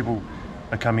know, people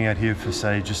are coming out here for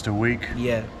say just a week.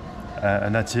 Yeah.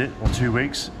 And that's it, or 2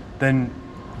 weeks. Then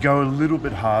go a little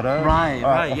bit harder. Right.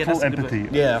 Full empathy.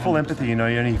 Full 100%. Empathy. You know,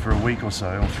 you're only here for a week or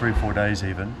so, or 3 or 4 days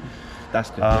even.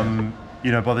 That's good.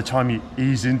 You know, by the time you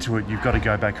ease into it, you've got to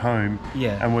go back home.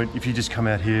 Yeah. And if you just come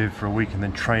out here for a week and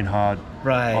then train hard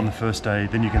on the first day,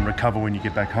 then you can recover when you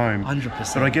get back home.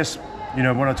 100%. But I guess, you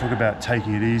know, when I talk about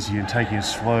taking it easy and taking it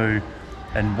slow,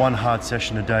 and one hard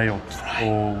session a day or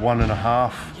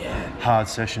 1.5 hard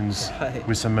sessions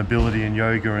with some mobility and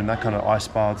yoga and that kind of ice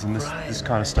baths and this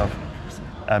kind of stuff,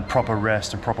 and proper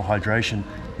rest and proper hydration.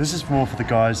 This is more for the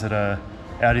guys that are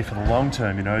out here for the long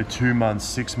term, you know, 2 months,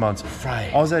 6 months.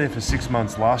 Right. I was out here for 6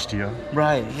 months last year.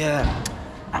 Right, yeah.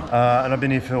 And I've been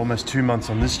here for almost 2 months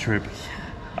on this trip.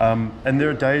 And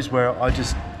there are days where I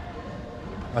just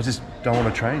don't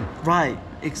want to train. Right,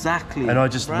 exactly. And I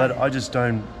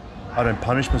don't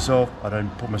punish myself. I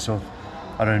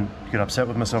don't get upset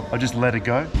with myself. I just let it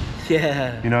go.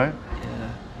 Yeah. You know? Yeah.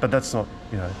 But that's not,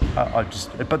 you know,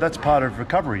 but that's part of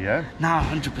recovery, yeah? No,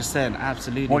 100%,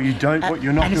 absolutely. What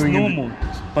you're not doing. It's normal.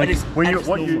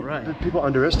 People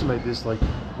underestimate this, like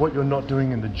what you're not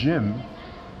doing in the gym,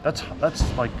 that's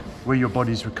like where your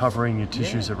body's recovering, your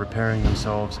tissues are repairing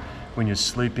themselves. When you're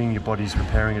sleeping, your body's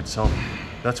repairing itself.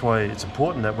 That's why it's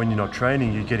important that when you're not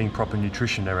training, you're getting proper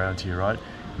nutrition around here, right?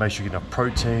 Make sure you get enough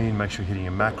protein, make sure you're hitting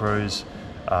your macros.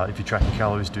 If you're tracking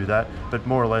calories, do that. But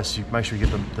more or less, you make sure you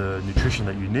get the nutrition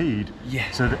that you need. Yeah.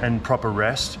 And proper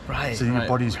rest. Right. So your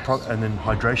body's and then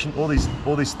hydration.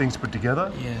 All these things put together.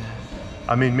 Yeah.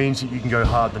 I mean, means that you can go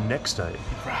hard the next day.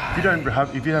 Right. If you don't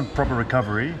have proper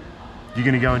recovery, you're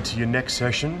going to go into your next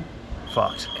session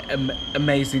fucked.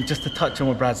 Amazing. Just to touch on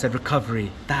what Brad said,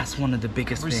 recovery. That's one of the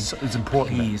biggest things. It's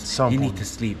important. Please, you need to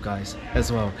sleep, guys,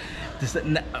 as well.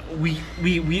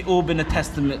 We all been a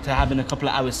testament to having a couple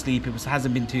of hours sleep. It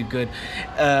hasn't been too good.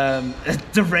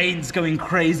 The rain's going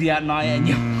crazy at night,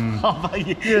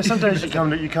 and sometimes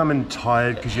you come in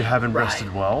tired because you haven't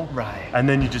rested well, and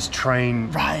then you just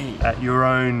train at your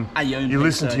own. You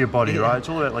listen to your body, right? It's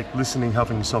all about like listening,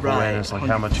 helping self-awareness, like 100%.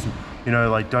 How much you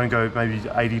know, like don't go maybe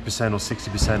 80% or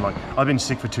 60%. Like I've been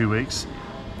sick for 2 weeks.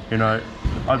 You know,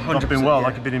 I've not been well.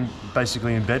 Like I've been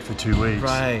basically in bed for 2 weeks,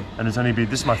 and it's only been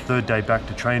this is my 3rd day back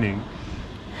to training,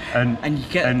 and I'm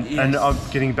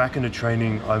getting back into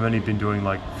training. I've only been doing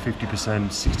like 50%,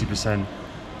 60%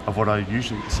 of what I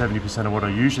usually, 70% of what I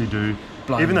usually do.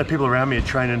 Blimey. Even though people around me are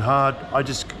training hard, I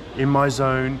just in my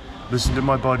zone, listen to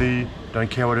my body, don't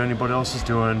care what anybody else is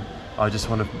doing. I just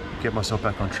want to get myself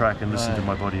back on track and listen to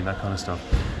my body and that kind of stuff.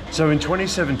 So in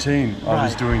 2017, I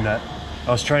was doing that.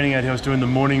 I was training out here. I was doing the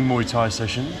morning Muay Thai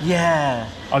session. Yeah.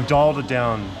 I've dialed it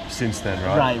down since then,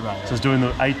 right? Right. So I was doing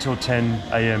the 8 till 10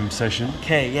 a.m. session.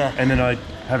 Okay, yeah. And then I'd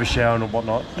have a shower and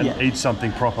whatnot and eat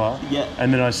something proper. Yeah.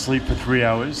 And then I sleep for 3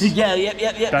 hours. Yeah.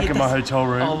 Back in my hotel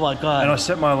room. Oh my God. And I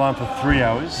set my alarm for 3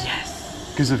 hours.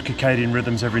 Yes. Because of circadian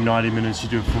rhythms, every 90 minutes you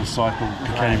do a full cycle.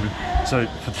 So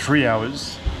for 3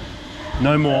 hours,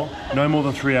 no more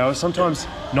than 3 hours, sometimes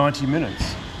 90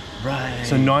 minutes. Right.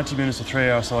 So 90 minutes to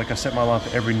 3 hours. So like I set my alarm for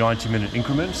every 90-minute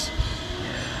increments,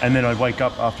 and then I wake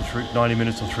up after 90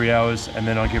 minutes or 3 hours, and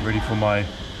then I get ready for my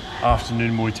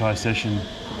afternoon Muay Thai session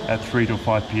at 3 till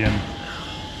 5 p.m.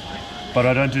 But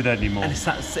I don't do that anymore. And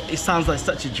it sounds like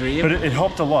such a dream. But it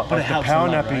helped a lot. But like it the helps power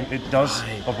a lot, napping, right? it does,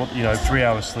 you know, 3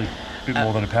 hours sleep, a bit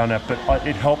more than a power nap. But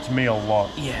it helped me a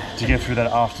lot to get through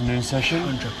that afternoon session.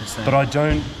 100%. But I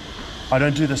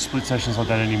don't do the split sessions like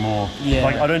that anymore. Yeah.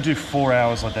 Like I don't do 4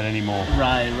 hours like that anymore.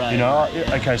 Right. You know,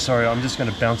 yeah. okay, sorry, I'm just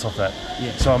going to bounce off that.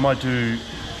 Yeah. So I might do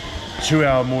 2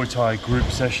 hour Muay Thai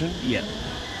group session. Yeah.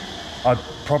 I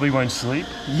probably won't sleep.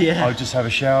 Yeah. I'll just have a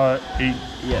shower, eat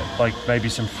like maybe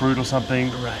some fruit or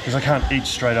something. Right. Because I can't eat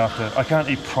straight after. I can't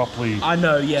eat properly. I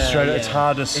know, Straight. It's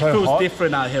hard. It's so hot. It feels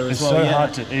different out here as well. It's so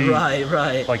hard to eat.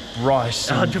 Right. Like rice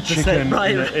and 100%, chicken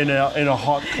right. in a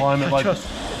hot climate. Like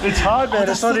it's hard, man.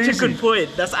 That's it's not such easy. a good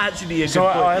point. That's actually a good So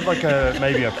point. I have like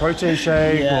maybe a protein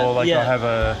shake or like I have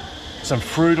some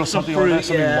fruit or something like that,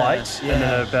 something light, and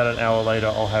then about an hour later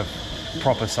I'll have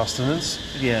proper sustenance.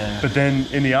 Yeah. But then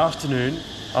in the afternoon,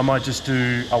 I might just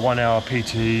do a 1 hour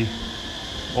PT,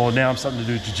 or now I'm starting to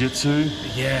do jiu-jitsu.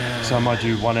 Yeah. So I might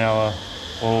do 1 hour,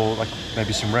 or like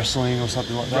maybe some wrestling or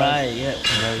something like that. Right, yeah.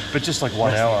 You know, but just like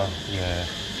 1 hour. Yeah.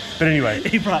 But anyway,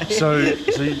 Right. so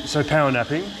power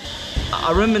napping.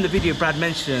 I remember in the video Brad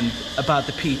mentioned about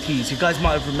the PTs. You guys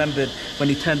might have remembered when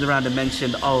he turned around and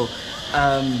mentioned, the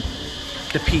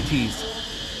PTs.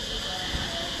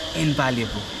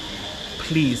 Invaluable.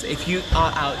 Please, if you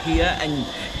are out here and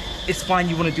it's fine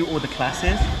you want to do all the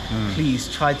classes, please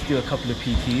try to do a couple of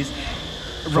PTs.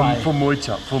 For Muay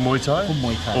Thai? For Muay Thai? For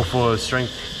Muay Thai. Or for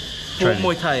strength training? For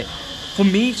Muay Thai. For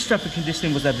me, strength and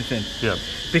conditioning was everything. Yeah.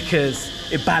 Because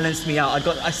it balanced me out.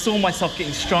 I saw myself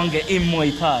getting stronger in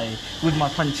Muay Thai with my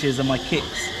punches and my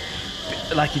kicks.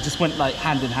 Like it just went like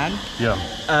hand in hand. Yeah.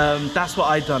 That's what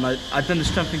I've done. I've done the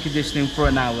strength and conditioning for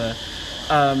an hour.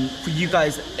 For you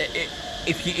guys,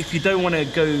 if you don't want to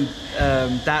go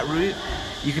that route,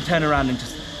 you can turn around and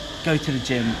just go to the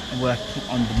gym and work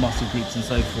on the muscle groups and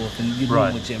so forth, and your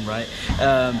normal gym, right?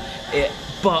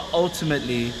 But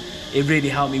ultimately, it really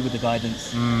helped me with the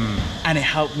guidance, and it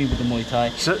helped me with the Muay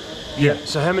Thai. So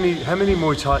how many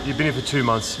Muay Thai? You've been here for 2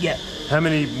 months. Yeah. How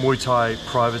many Muay Thai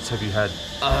privates have you had?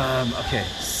 Okay,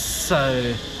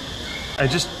 so. And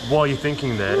just while you're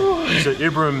thinking there, so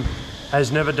Ibrahim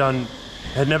had never done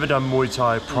Muay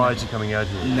Thai prior to coming out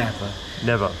here.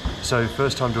 Never. So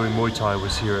first time doing Muay Thai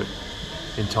was here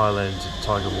in Thailand at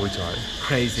Tiger Muay Thai.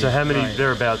 Crazy. So how many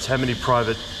thereabouts? How many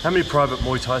private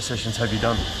Muay Thai sessions have you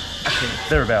done? Okay.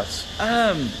 Thereabouts.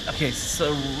 Okay,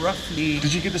 so roughly.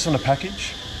 Did you get this on a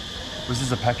package? Was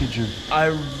this a package of I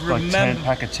remember like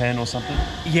pack of 10 or something?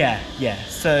 Yeah.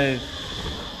 So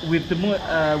with the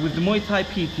Muay Thai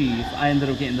PTs, I ended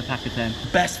up getting the pack of 10.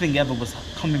 Best thing ever was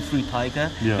coming through Tiger.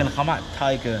 Yeah. When I come out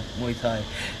Tiger Muay Thai,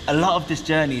 a lot of this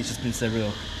journey has just been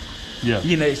surreal. Yeah.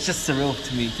 You know, it's just surreal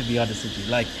to me, to be honest with you.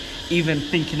 Like, even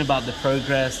thinking about the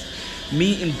progress,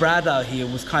 meeting Brad out here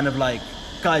was kind of like,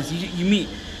 guys, you meet,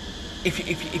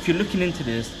 if you're looking into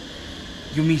this,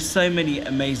 you meet so many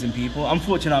amazing people.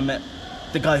 Unfortunately, I met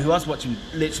the guy who I was watching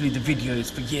literally the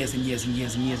videos for years and years and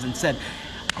years and years and said,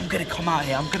 I'm gonna come out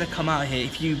here.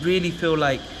 If you really feel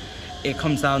like it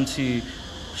comes down to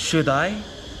should I,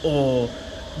 or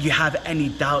you have any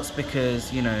doubts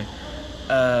because, you know,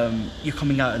 you're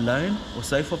coming out alone or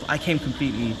so forth. I came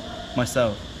completely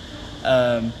myself.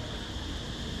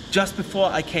 Just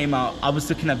before I came out, I was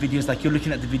looking at videos like you're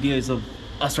looking at the videos of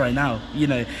us right now, you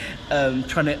know,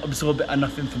 trying to absorb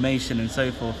enough information and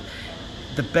so forth.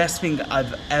 The best thing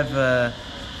I've ever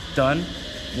done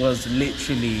was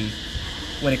literally,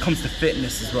 when it comes to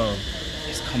fitness as well,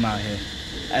 is come out here.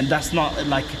 And that's not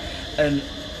like an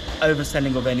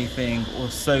overselling of anything or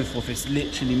so forth. It's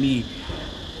literally me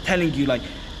telling you, like,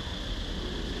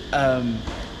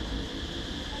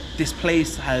 this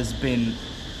place has been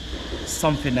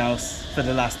something else for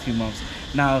the last 2 months.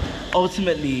 Now,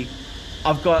 ultimately,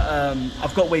 I've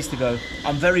got ways to go.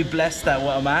 I'm very blessed at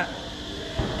what I'm at,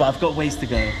 but I've got ways to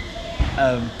go.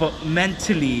 But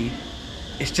mentally,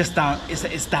 it's just down.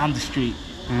 It's down the street.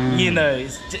 You know,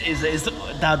 it's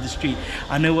down the street.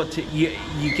 I know what to.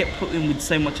 You get put in with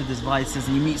so much of these vices,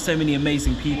 and you meet so many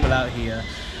amazing people out here.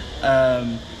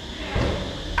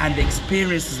 And the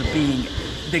experience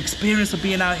of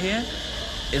being out here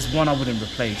is one I wouldn't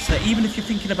replace. So even if you're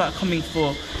thinking about coming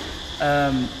for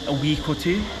a week or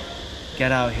two,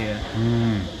 get out here.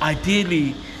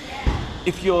 Ideally,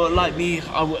 if you're like me,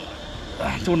 I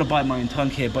don't want to bite my own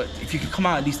tongue here, but if you could come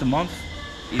out at least a month,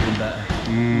 even better.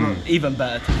 Even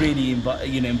better to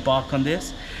really embark on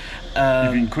this.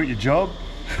 If you can quit your job,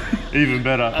 even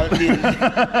better.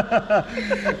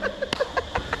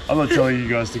 I'm not telling you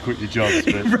guys to quit your jobs,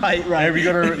 but right. you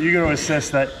got to assess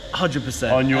that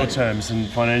 100% on your terms and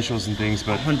financials and things.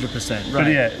 But 100%. Right. But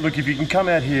yeah, look, if you can come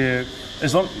out here,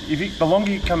 the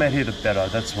longer you come out here, the better.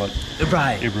 That's what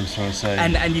Ibrahim's trying to say.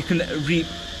 And you can reap.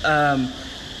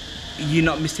 You're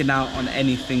not missing out on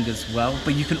anything as well,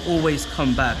 but you can always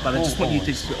come back. But I just want you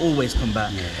to always come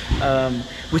back,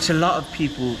 which a lot of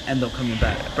people end up coming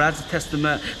back. Brad's a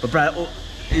testament, but Brad,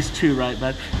 it's true, right,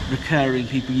 Brad? Recurring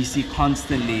people you see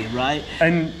constantly, right?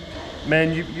 And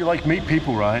man, you like meet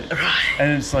people, right? Right.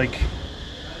 And it's like,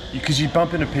 because you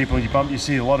bump into people, you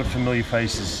see a lot of familiar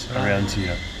faces around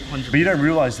here, 100%. but you don't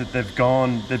realize that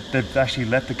they've actually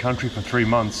left the country for 3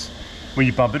 months. When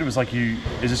you bump it, it was like you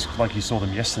saw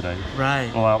them yesterday,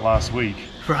 right? Or last week,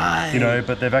 right? You know,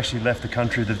 but they've actually left the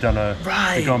country. They've done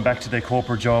they've gone back to their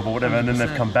corporate job or whatever, 100%. And then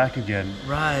they've come back again,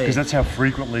 right? Because that's how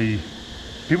frequently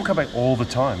people come back all the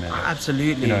time, man.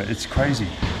 Absolutely, you know, it's crazy.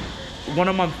 One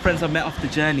of my friends I met off the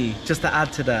journey, just to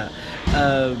add to that,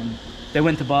 they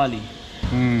went to Bali,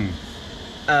 and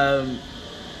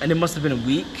it must have been a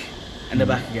week, and they're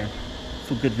back again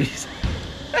for good reason.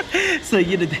 So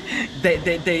you know, there's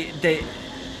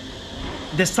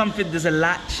a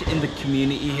latch in the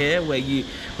community here where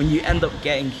when you end up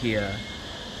getting here,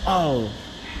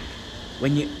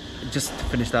 just to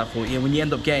finish that thought, when you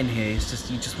end up getting here, it's just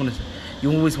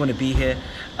you always want to be here.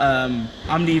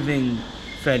 I'm leaving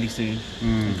fairly soon,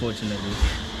 unfortunately,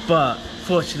 but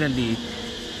fortunately,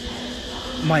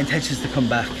 my intention is to come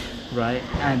back, right,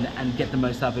 and get the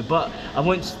most out of it. But I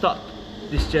won't stop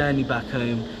this journey back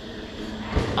home.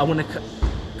 I want to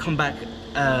come back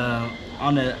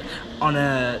on a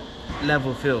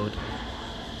level field.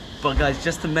 But guys,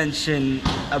 just to mention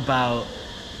about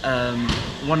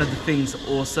one of the things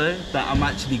also that I'm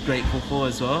actually grateful for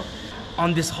as well.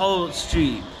 On this whole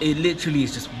street, it literally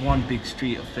is just one big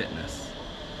street of fitness.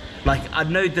 Like, I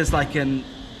know there's like an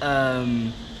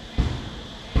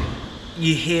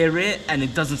you hear it and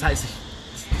it doesn't sound. The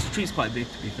street's quite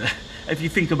big, to be fair, if you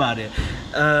think about it.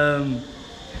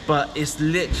 But it's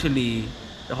literally,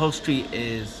 the whole street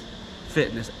is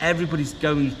fitness. Everybody's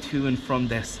going to and from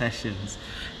their sessions.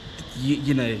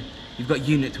 You know, you've got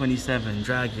Unit 27,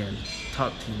 Dragon,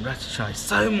 Top Team, Ratchet Try,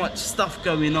 so much stuff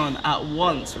going on at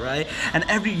once, right? And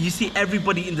you see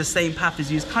everybody in the same path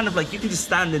as you. It's kind of like you can just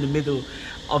stand in the middle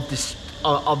of the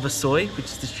soy, which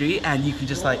is the street, and you can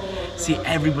just like see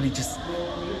everybody just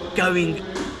going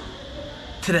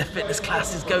to their fitness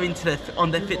classes, going to on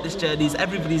their fitness journeys.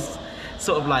 Everybody's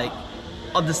sort of like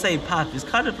on the same path. It's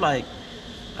kind of like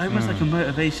almost like a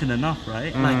motivation enough,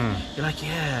 right? Like you're like,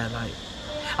 yeah, like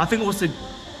I think also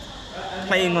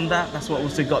playing on that's what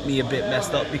also got me a bit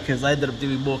messed up, because I ended up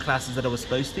doing more classes than I was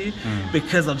supposed to,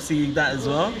 because I'm seeing that as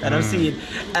well. And I'm seeing,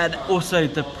 and also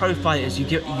the pro fighters, you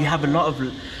have a lot of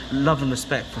love and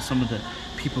respect for some of the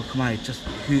people who come out just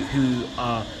who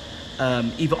are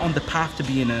either on the path to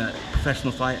being a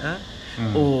professional fighter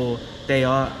or they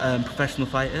are professional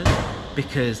fighters,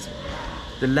 because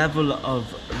the level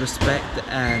of respect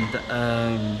and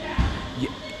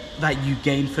that you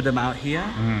gain for them out here,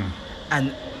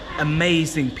 and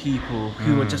amazing people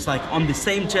who are just like on the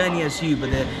same journey as you, but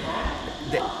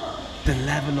the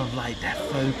level of like their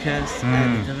focus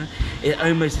and it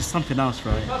almost is something else,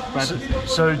 right?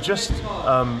 So just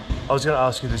I was going to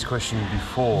ask you this question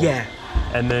before,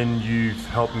 and then you've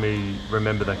helped me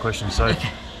remember that question.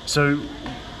 So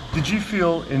did you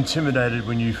feel intimidated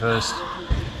when you first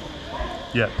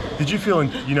did you feel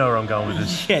you know where I'm going with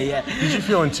this? Did you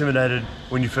feel intimidated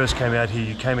when you first came out here?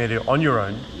 You came out here on your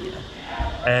own,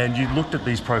 and you looked at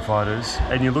these pro fighters,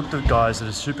 and you looked at guys that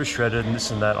are super shredded and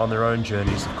this and that on their own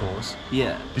journeys, of course.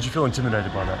 Did you feel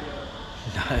intimidated by that?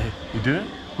 No. You didn't?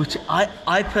 Which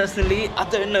I personally, I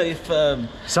don't know if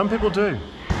some people do.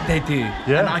 They do.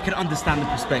 And I can understand the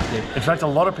perspective. In fact, a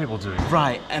lot of people do.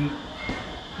 Right. And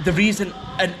the reason,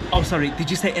 sorry, did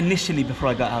you say initially before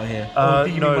I got out here? Or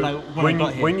did you mean when I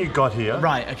got here? When you got here.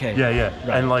 Right, okay. Right.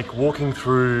 And like walking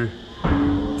through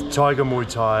Tiger Muay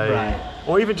Thai,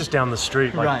 or even just down the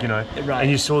street, like, you know,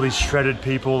 and you saw these shredded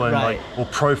people and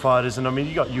pro fighters, and I mean,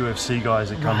 you got UFC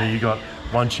guys that come here, you got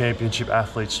one championship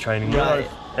athletes training,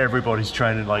 everybody's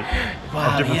training like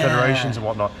of different federations and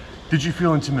whatnot. Did you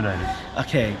feel intimidated?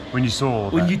 Okay. When you saw all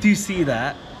of that? When you do see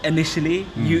that, initially,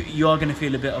 you are going to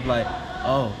feel a bit of like,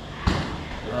 oh,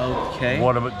 okay.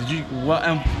 What am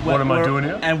I doing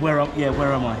here? And where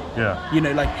am I? Yeah. You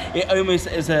know, like it almost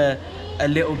is a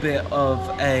little bit of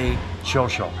a shell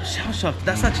shock.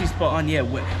 That's actually spot on. Yeah.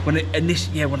 When I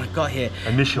got here.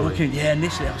 Initially.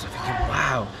 Initially I was like thinking,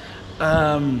 wow.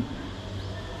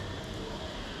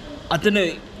 I don't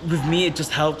know. With me, it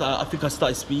just helped. I think I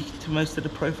started speaking to most of the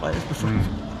pro fighters before.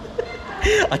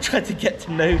 I tried to get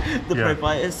to know the pro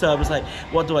fighters. So I was like,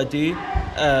 what do I do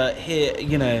here,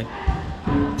 you know,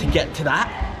 to get to that?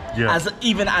 Yeah.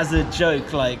 Even as a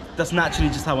joke, like that's naturally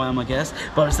just how I am, I guess.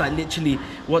 But it's like literally,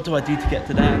 what do I do to get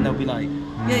to that? And they'll be like,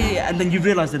 yeah. And then you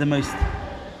realise they're the most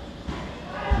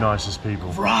nicest people.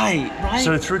 Right.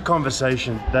 So through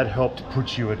conversation, that helped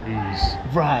put you at ease.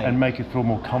 Right. And make it feel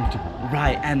more comfortable.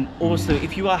 Right. And also,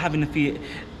 if you are having a fear,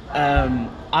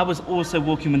 I was also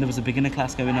walking when there was a beginner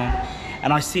class going on,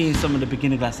 and I seen some of the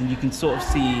beginner class, and you can sort of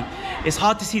see, it's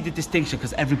hard to see the distinction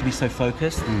because everybody's so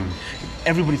focused.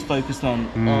 Everybody's focused on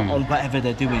whatever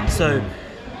they're doing. So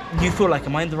you feel like,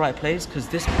 am I in the right place? Because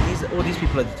all these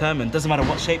people are determined. Doesn't matter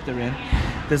what shape they're in.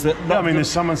 There's a lot there's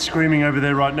someone screaming over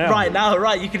there right now. Right now,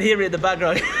 you can hear it in the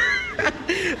background.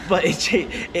 But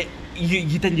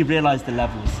then you realise the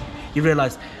levels. You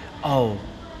realise, oh,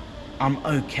 I'm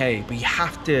okay, but you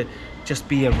have to just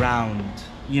be around,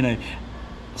 you know,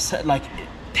 like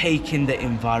take in the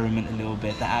environment a little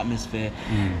bit, the atmosphere.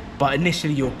 But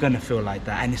initially you're gonna feel like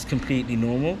that, and it's completely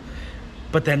normal.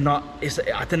 But they're not.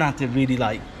 I don't have to really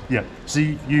like. Yeah. So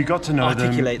you got to know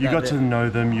them. You got to know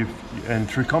them. And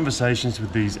through conversations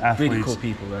with these athletes, really cool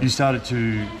people, right? You started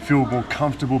to feel more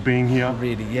comfortable being here.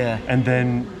 Really, yeah. And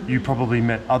then you probably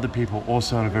met other people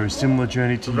also on a very similar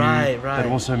journey to you. Right. That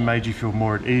also made you feel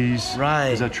more at ease. Right.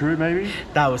 Is that true? Maybe.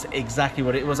 That was exactly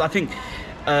what it was. I think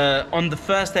on the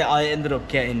first day I ended up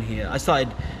getting here, I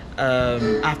started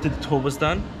after the tour was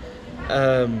done.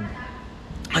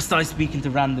 I started speaking to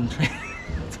random trainers.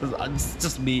 It's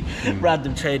just me,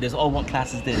 random traders. Oh, what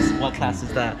class is this? What class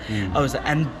is that?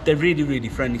 And they're really, really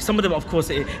friendly. Some of them, of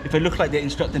course, if they look like they're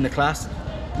instructing the class,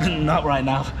 not right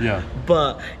now. Yeah.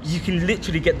 But you can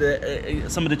literally get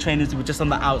some of the trainers who were just on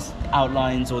the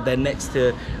outlines, or they're next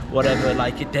to whatever.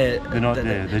 Like they're not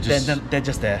there. They're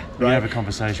just there. Right? You can have a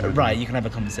conversation with them. Right. You can have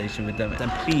a conversation with them.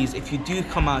 And please, if you do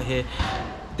come out here,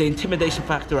 the intimidation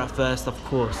factor at first, of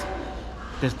course.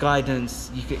 There's guidance.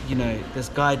 There's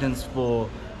guidance for.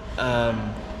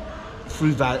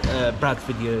 Through Brad's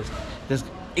videos.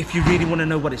 If you really want to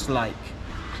know what it's like,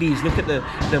 please look at the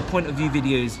point of view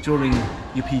videos during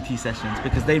your PT sessions,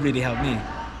 because they really help me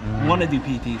want to do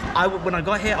PTs. When I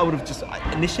got here, I would have just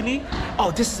initially,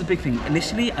 this is a big thing.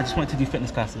 Initially, I just wanted to do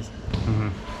fitness classes.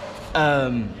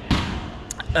 And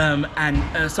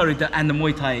the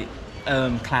Muay Thai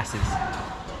classes.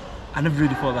 I never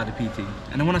really thought about the PT.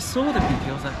 And then when I saw the PT,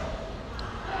 I was like,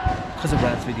 because of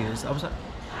Brad's videos, I was like,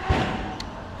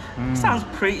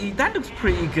 that looks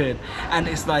pretty good. And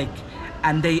it's like,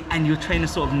 and your trainer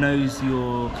sort of knows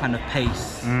your kind of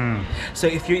pace. So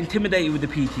if you're intimidated with the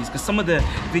PTs, because some of the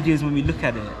videos when we look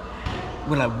at it,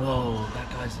 we're like, whoa, that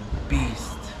guy's a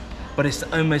beast. But it's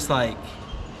almost like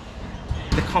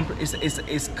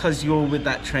it's because you're with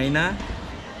that trainer,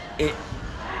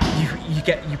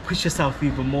 you push yourself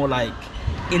even more, like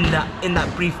in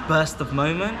that brief burst of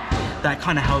moment that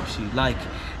kind of helps you. Like,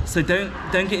 so don't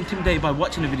get intimidated by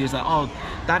watching the videos like, oh,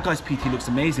 that guy's PT looks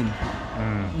amazing.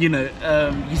 You know,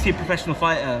 you see a professional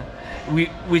fighter,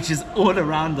 which is all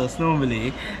around us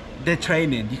normally, they're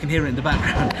training, you can hear it in the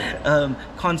background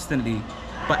constantly,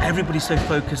 but everybody's so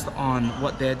focused on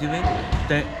what they're doing.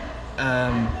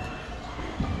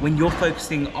 When you're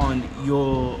focusing on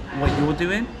what you're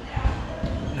doing,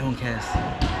 no one cares.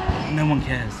 No one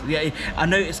cares. Yeah, I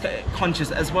know it's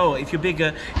conscious as well. If you're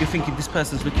bigger, you're thinking, this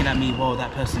person's looking at me, whoa,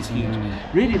 that person's huge.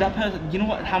 Really, that person, you know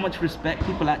what? How much respect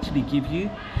people actually give you?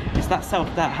 It's that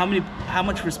self-doubt. How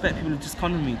much respect people have just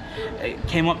come to me,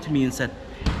 came up to me and said,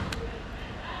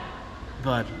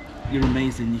 "Bud, you're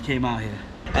amazing. You came out here."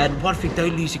 And one thing,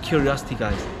 don't lose your curiosity,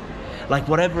 guys. Like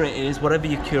whatever it is, whatever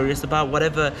you're curious about,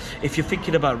 if you're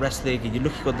thinking about wrestling and you're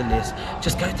looking on the list,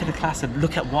 just go to the class and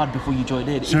look at one before you join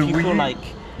in. So if you feel like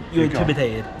you're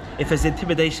intimidated, if there's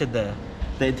intimidation there,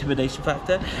 the intimidation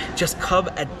factor, just come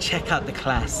and check out the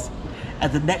class.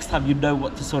 And the next time you know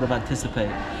what to sort of anticipate.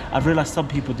 I've realized some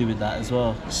people do with that as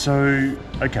well. So,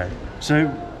 okay. So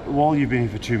while you've been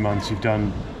here for 2 months, you've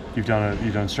done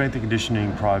strength and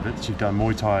conditioning privates, you've done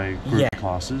Muay Thai group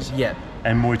classes,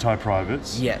 and Muay Thai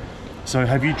privates. So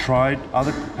have you tried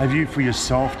for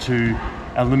yourself to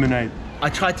eliminate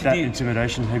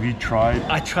intimidation? Have you tried?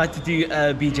 I tried to do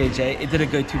BJJ. It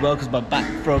didn't go too well because my back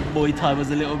from Muay Thai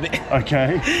was a little bit...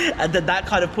 Okay. And then that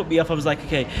kind of put me off. I was like,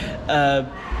 okay,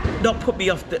 not put me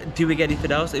off doing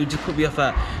anything else. It would just put me off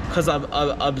because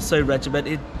I'm so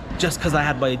regimented. Just because I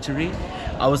had my injury,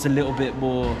 I was a little bit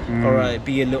more, all right,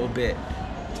 be a little bit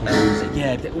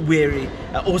Yeah, weary.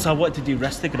 Also, I wanted to do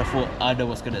wrestling, and I thought, I know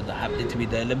what's going to happen to me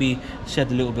there. Let me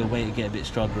shed a little bit of weight and get a bit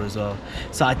stronger as well.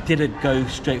 So I didn't go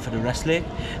straight for the wrestling,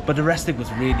 but the wrestling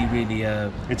was really, really...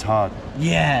 it's hard.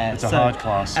 Yeah. It's a hard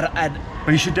class.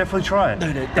 But you should definitely try it.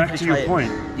 No, back to your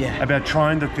point Yeah. about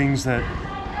trying the things that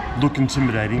look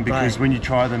intimidating, because when you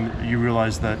try them, you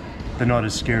realise that they're not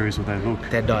as scary as what they look.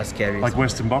 They're not as scary. Like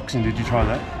Western boxing, did you try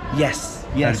that? Yes.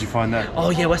 How did you find that? Oh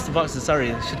yeah, Western boxing.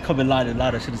 Sorry, I should come in line and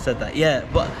loud. I should have said that. Yeah,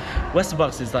 but Western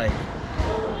boxing is like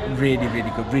really, really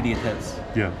good, really intense.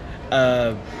 Yeah.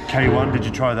 K1, did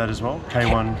you try that as well?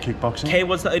 K1 kickboxing?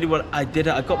 K1's the only one I did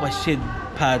it. I got my shin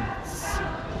pads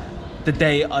the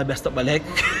day I messed up my leg.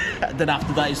 And then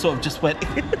after that, it sort of just went.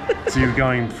 So you're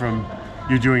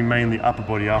doing mainly upper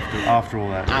body after all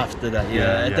that? After that,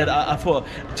 yeah. And then I thought,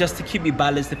 just to keep me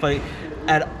balanced,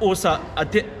 and also I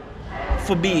did,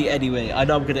 for me anyway, I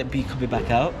know I'm gonna be coming back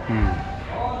out.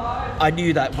 I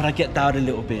knew that when I get down a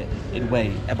little bit in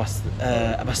weight, and my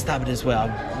stamina as well,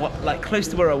 like close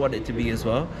to where I want it to be as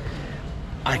well,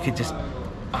 I could just,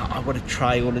 I want to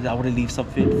try all of that. I want to leave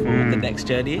something for the next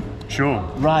journey. Sure.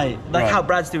 Right. Like how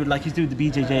Brad's doing, like he's doing the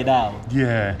BJJ now.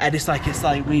 Yeah. And it's like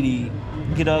really,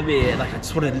 you know what I mean? Like I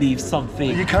just want to leave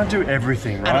something. You can't do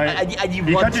everything, right? And you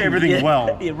can't do everything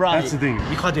well. Yeah, right. That's the thing.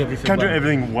 You can't do everything do well.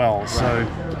 everything well. Right.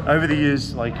 So over the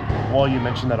years, like while you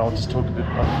mentioned that, I'll just talk a bit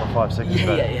for 5 seconds.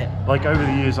 Yeah. Like over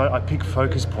the years, I pick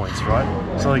focus points,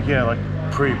 right? So like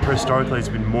prehistorically, it's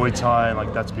been Muay Thai, and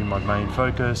like that's been my main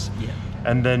focus. Yeah.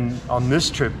 And then on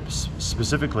this trip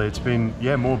specifically, it's been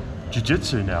more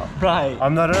jiu-jitsu now. Right.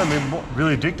 I'm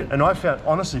really addicted, and I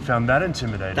honestly found that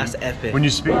intimidating. That's epic. When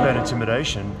you speak about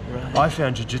intimidation, I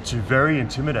found jiu-jitsu very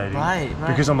intimidating. Right.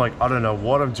 Because I'm like, I don't know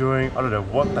what I'm doing. I don't know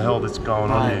what the hell that's going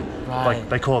on here. Right. Like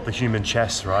they call it the human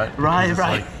chess, right? Right.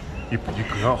 Like, you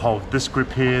hold this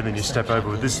grip here, then you step over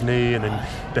with this knee, and then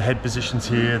the head position's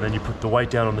here, then you put the weight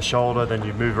down on the shoulder, then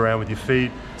you move around with your feet.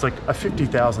 It's like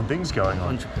 50,000 things going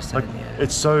on. 100%. Like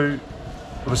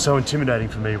it was so intimidating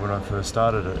for me when I first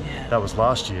started it. Yeah. That was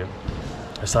last year.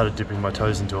 I started dipping my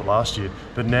toes into it last year,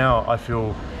 but now I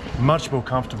feel much more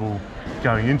comfortable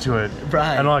going into it.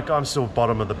 Right. And like I'm still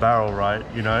bottom of the barrel, right?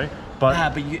 You know,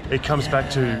 but it comes back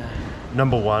to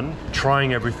number one,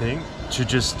 trying everything to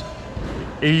just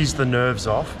ease the nerves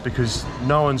off, because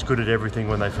no one's good at everything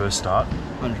when they first start.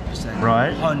 100%.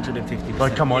 Right? 150%.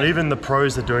 Like, come on, even the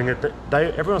pros that are doing it,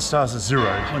 everyone starts at 0.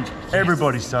 100%.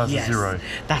 Everybody starts at 0.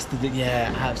 That's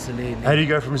absolutely. How do you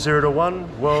go from 0 to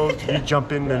 1? Well, you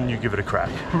jump in and you give it a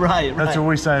crack. Right. That's what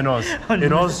we say in Oz.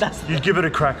 In Oz, you give it a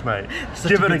crack, mate.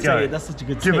 Give it a go. That's such a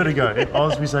good Give it a go. In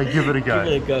Oz, we say give it a go.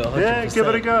 Give it a go. 100%. Yeah, give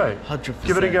it a go. 100%.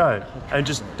 Give it a go. And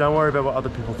just don't worry about what other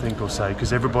people think or say,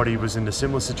 because everybody was in a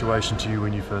similar situation to you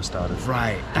when you first started.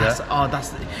 Right.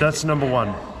 That's number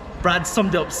one. Brad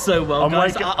summed it up so well,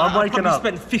 guys. I'm waking up.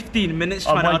 Spent 15 minutes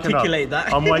trying to articulate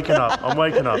that. I'm waking up.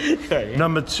 Okay.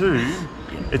 Number 2,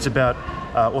 it's about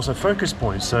also focus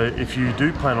points. So if you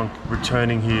do plan on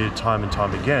returning here time and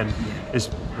time again, is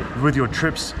with your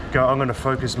trips, I'm going to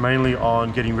focus mainly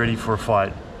on getting ready for a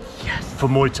fight. Yes. For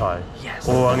Muay Thai. Yes.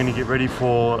 Or I'm going to get ready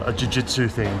for a jiu-jitsu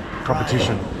thing,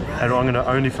 competition. Right. And I'm going to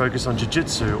only focus on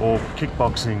jiu-jitsu or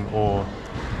kickboxing or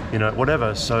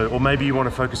whatever. So, or maybe you want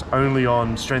to focus only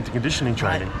on strength and conditioning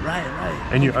training. Right.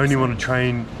 And you only want to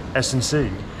train S&C.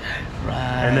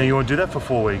 Right. And then you want to do that for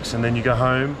 4 weeks, and then you go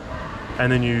home,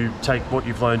 and then you take what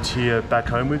you've learned here back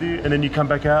home with you, and then you come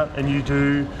back out and you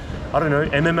do, I don't know,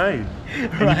 MMA.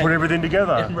 And you put everything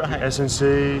together. Right.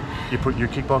 S&C, you put your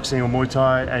kickboxing or Muay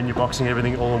Thai and your boxing,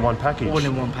 everything all in one package. All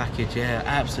in one package, yeah,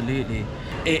 absolutely.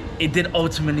 It did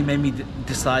ultimately make me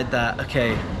decide that,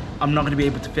 okay, I'm not going to be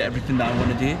able to fit everything that I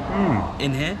want to do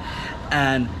in here.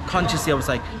 And consciously I was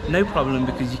like, no problem,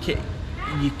 because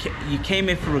you came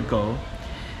in for a goal,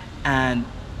 and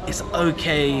it's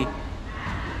okay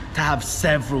to have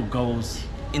several goals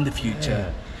in the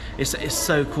future. It's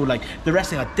so cool. Like the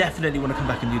wrestling, I definitely want to come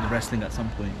back and do the wrestling at some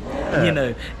point.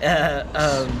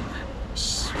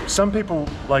 Some people,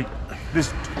 like,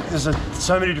 there's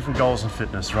so many different goals in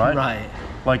fitness, right? Right.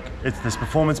 Like there's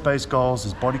performance-based goals,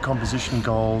 there's body composition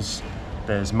goals,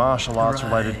 there's martial arts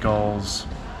related goals,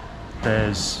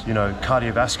 there's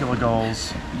cardiovascular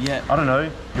goals. Yeah. I don't know.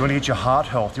 You want to get your heart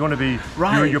health. You want to be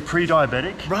you're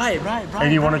pre-diabetic. Right.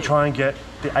 And you want to try and get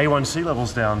the A1C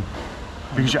levels down,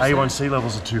 because 100%. Your A1C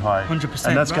levels are too high. 100%.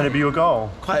 And that's going to be your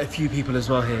goal. Quite a few people as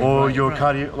well here. Or your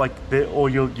cardio, or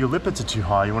your lipids are too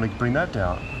high. You want to bring that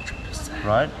down. 100%.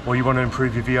 Right? Or you want to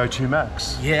improve your VO2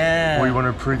 max. Yeah. Or you want to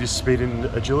improve your speed and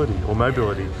agility or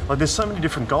mobility. Like there's so many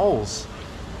different goals.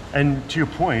 And to your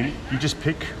point, you just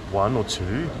pick 1 or 2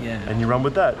 and you run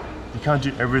with that. you can't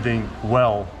do everything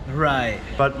well. Right.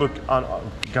 But look, I'm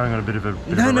going on a bit of a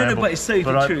No, ramble, but it's so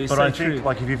true. But I think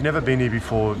like if you've never been here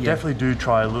before, definitely do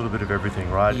try a little bit of everything,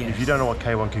 right? Yes. If you don't know what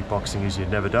K1 kickboxing is, you've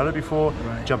never done it before,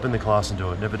 jump in the class and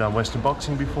do it. Never done Western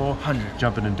boxing before, 100.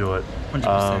 Jump in and do it.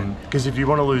 100%. Because if you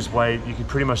want to lose weight, you can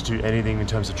pretty much do anything in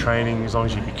terms of training, as long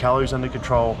as you keep your calories under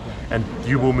control, and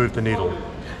you will move the needle.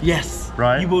 Yes.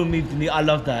 Right. You will move the needle. I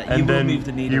love that. And you will move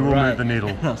the needle. You will move the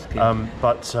needle. That's good.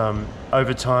 But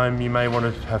over time, you may want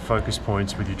to have focus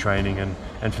points with your training, and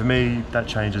for me, that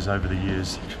changes over the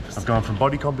years. I've gone from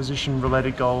body composition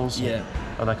related goals, and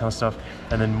that kind of stuff,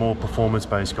 and then more performance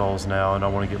based goals now. And I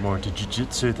want to get more into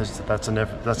jiu-jitsu.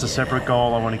 That's a separate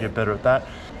goal. I want to get better at that.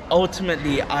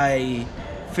 Ultimately, I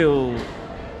feel,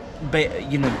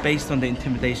 based on the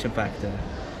intimidation factor,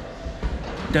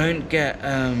 don't get.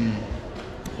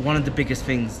 One of the biggest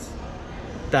things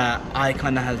that I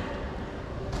kind of had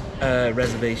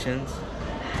reservations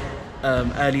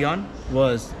early on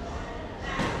was,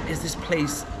 is this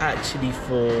place actually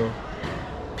for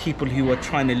people who are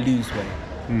trying to lose weight?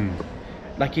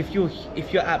 Like if you're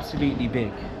absolutely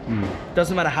big,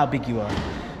 doesn't matter how big you are.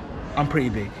 I'm pretty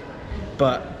big,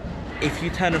 but if you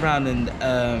turn around and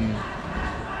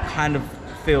kind of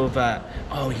feel that,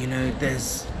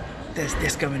 there's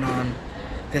this going on,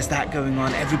 there's that going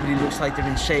on, everybody looks like they're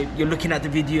in shape, you're looking at the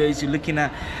videos, you're looking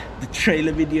at the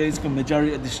trailer videos for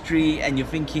majority of the street, and you're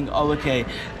thinking, they're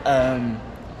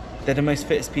the most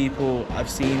fittest people I've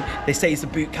seen. They say it's a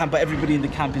boot camp, but everybody in the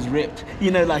camp is ripped.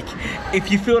 Like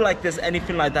if you feel like there's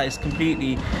anything like that, it's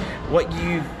completely what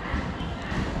you've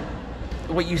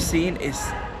seen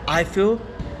is, I feel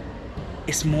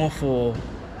it's more for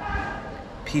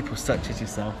people such as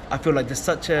yourself. I feel like there's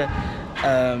such a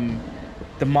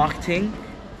the marketing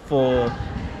for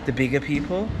the bigger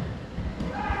people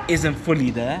isn't fully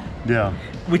there. Yeah.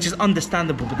 Which is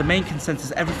understandable, but the main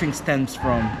consensus, everything stems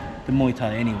from the Muay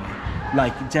Thai anyway.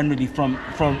 Like generally from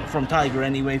Tiger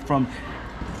anyway, from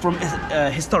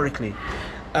historically.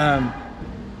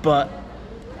 But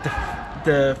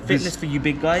the fitness for you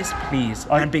big guys, please,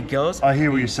 and big girls. I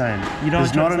hear what you're saying.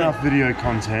 There's not enough video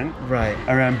content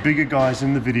around bigger guys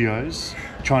in the videos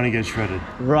trying to get shredded.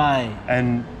 Right.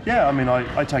 And yeah, I mean,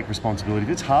 I take responsibility.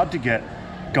 It's hard to get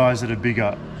guys that are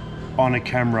bigger on a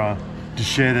camera to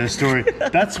share their story.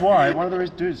 That's why it's one of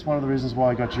the reasons why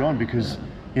I got you on, because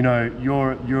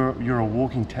you're a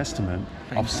walking testament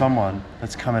of someone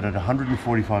that's come out at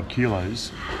 145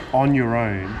 kilos on your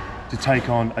own to take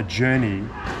on a journey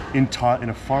in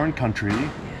a foreign country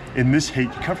in this heat.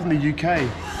 You come from the UK.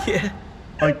 Yeah.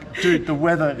 Like, dude, the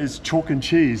weather is chalk and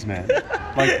cheese, man.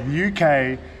 Like, the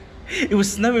UK. It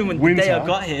was snowing when the day I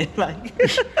got here. Like.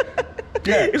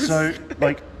 Yeah. So,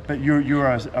 like, but you're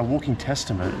a walking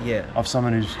testament of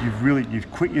someone who's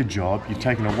you've quit your job, you've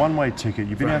taken a one-way ticket,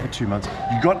 you've been out for 2 months,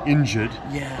 you got injured,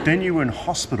 then you were in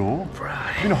hospital,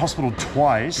 you've been in hospital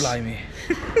twice. Blimey.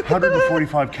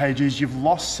 145 kgs, you've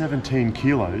lost 17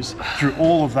 kilos through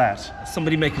all of that.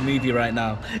 Somebody make a movie right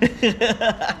now.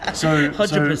 So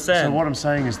 100%. So what I'm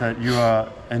saying is that you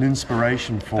are an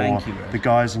inspiration for the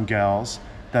guys and gals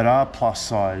that are plus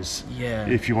size,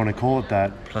 if you want to call it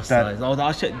that. Plus size. Oh,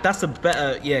 that's a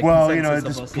better, well,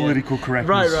 this political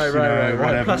correctness,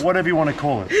 right. Whatever you want to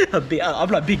call it. I'm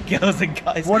like big girls and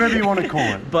guys. Whatever you want to call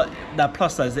it. But that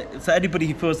plus size, so anybody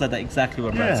who feels like that, exactly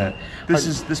what I'm saying.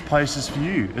 This place is for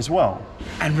you as well.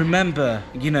 And remember,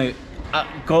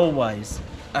 goal-wise,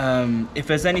 if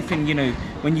there's anything,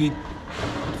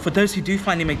 for those who do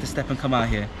finally make the step and come out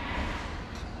here,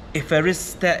 if there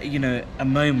is a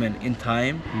moment in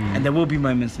time, and there will be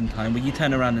moments in time where you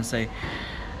turn around and say,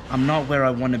 I'm not where I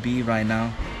want to be right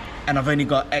now, and I've only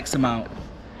got X amount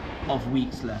of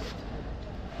weeks left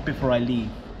before I leave.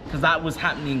 Because that was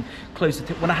happening closer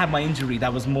to, when I had my injury,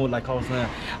 that was more like I was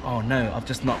oh no, I've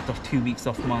just knocked off 2 weeks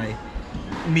off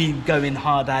me going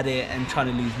hard at it and trying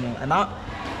to lose more. And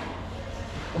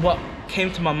what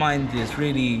came to my mind is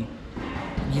really,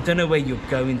 you don't know where you're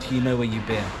going till you know where you've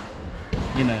been.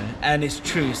 And it's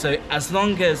true. So as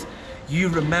long as you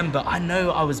remember, I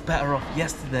know I was better off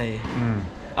yesterday.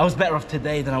 I was better off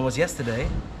today than I was yesterday.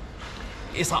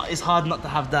 It's hard not to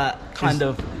have that kind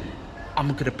of,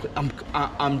 I'm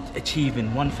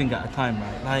achieving one thing at a time,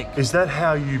 right? Like, is that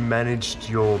how you managed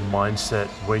your mindset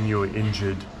when you were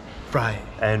injured? Right.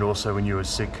 And also when you were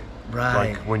sick?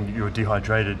 Right. Like when you were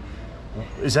dehydrated.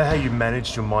 Is that how you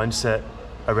managed your mindset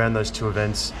around those two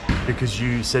events? Because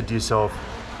you said to yourself,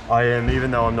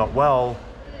 even though I'm not well,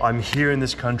 I'm here in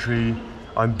this country,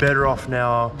 I'm better off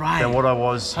now than what I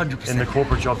was 100%. In the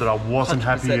corporate job that I wasn't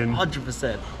happy in.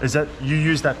 100%. Is that, you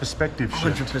use that perspective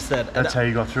shift? 100%. That's how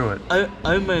you got through it?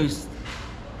 Almost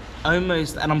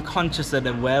almost, and I'm conscious and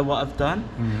aware what I've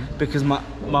done, because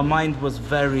my mind was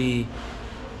very,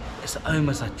 it's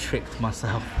almost I tricked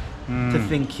myself to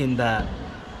thinking that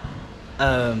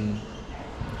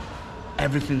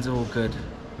everything's all good.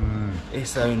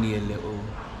 It's only a little,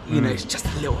 you know, it's just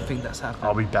a little thing that's happened.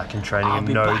 I'll be back in training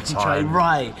in no time.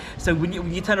 Right. So when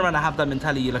you turn around and have that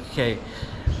mentality, you're like, okay,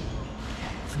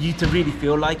 for you to really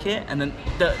feel like it. And then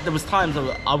there was times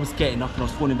I was getting up and I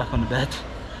was falling back on the bed.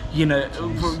 You know,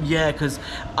 yeah, because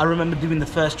I remember doing the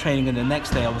first training and the next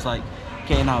day I was like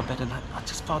getting out of bed and I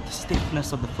just felt the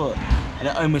stiffness of the foot, and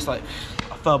it almost like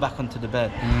I fell back onto the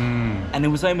bed. And it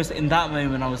was almost in that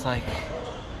moment I was like,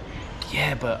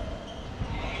 yeah, but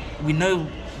we know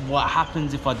what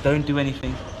happens if I don't do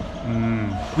anything.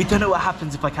 We don't know what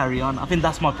happens if I carry on. I think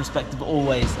that's my perspective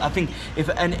always. I think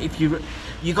if you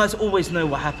guys always know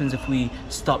what happens if we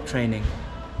stop training.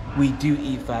 We do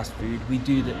eat fast food, we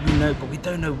do that, we know, but we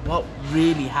don't know what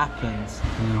really happens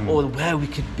or where we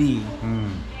could be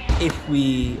if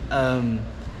we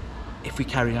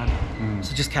carry on.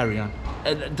 So just carry on.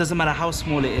 It doesn't matter how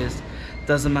small it is,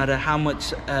 doesn't matter how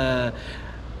much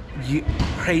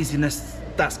craziness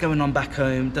that's going on back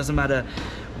home, doesn't matter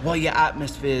what your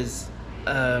atmosphere is,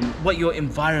 what your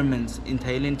environment's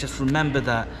entailing. Just remember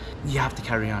that you have to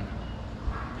carry on.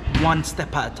 One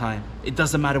step at a time. It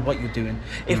doesn't matter what you're doing.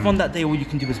 If on that day all you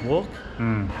can do is walk,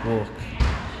 walk.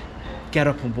 Get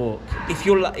up and walk. If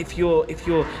you're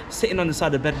sitting on the side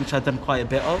of the bed, which I've done quite a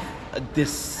bit of,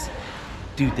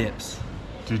 do dips.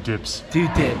 Do dips. Do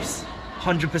dips.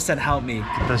 100% help me.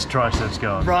 Get those triceps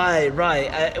going. Right.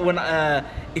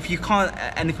 If you can't,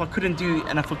 and if I couldn't do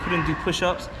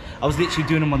push-ups, I was literally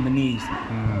doing them on the knees.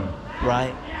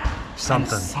 Right.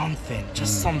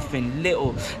 Something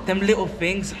little. Them little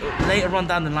things later on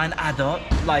down the line add up.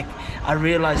 Like I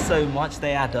realized so much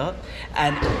they add up,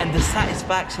 and the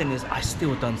satisfaction is I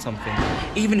still done something.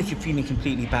 Even if you're feeling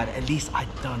completely bad, at least I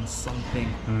done something.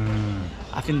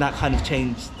 I think that kind of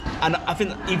changed, and I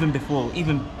think even before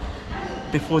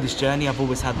this journey, I've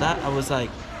always had that. I was like,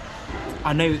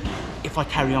 I know if I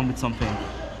carry on with something,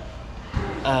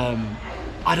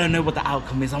 I don't know what the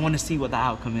outcome is. I want to see what the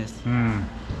outcome is.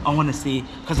 I want to see,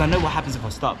 because I know what happens if I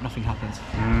stop. Nothing happens.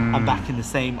 I'm back in the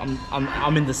same.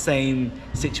 I'm in the same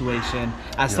situation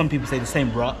as some people say, the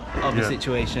same rut of the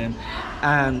situation,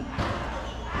 and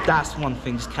that's one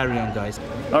thing. Just carry on, guys.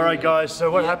 All right, guys. So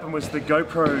what happened was the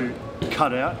GoPro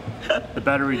cut out. The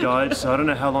battery died. So I don't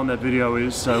know how long that video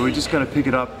is. So we're just going to pick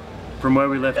it up from where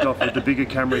we left off with the bigger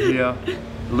camera here.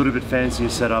 A little bit fancier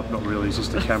setup. Not really. It's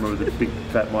just a camera with a big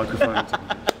fat microphone.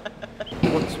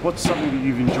 What's something that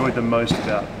you've enjoyed the most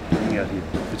about being out here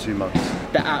for 2 months?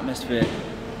 The atmosphere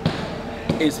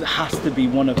has to be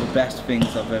one of the best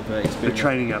things I've ever experienced. The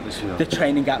training atmosphere. The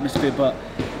training atmosphere, but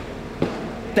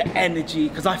the energy,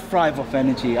 because I thrive off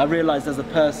energy. I realised as a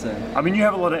person. I mean, you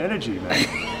have a lot of energy, man.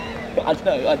 I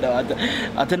know. I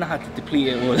don't know how to deplete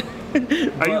it all.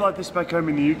 Are you like this back home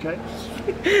in the UK?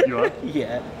 You are?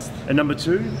 Yeah. And number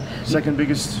two, second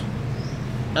biggest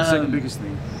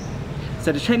thing?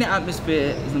 So the training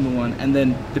atmosphere is number one, and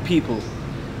then the people.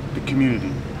 The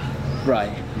community.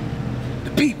 Right.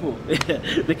 The people.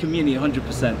 The community,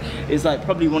 100%. It's like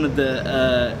probably one of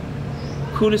the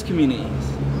coolest communities.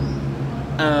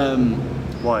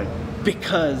 Why?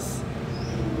 Because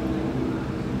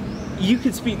you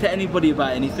can speak to anybody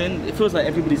about anything. It feels like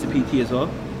everybody's a PT as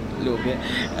well, a little bit.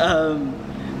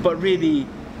 But really,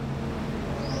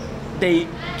 they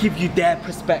give you their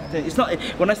perspective. It's not,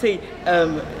 when I say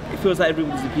it feels like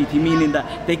everybody's a PT, meaning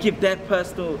that they give their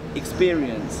personal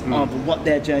experience of what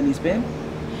their journey's been.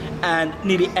 And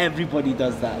nearly everybody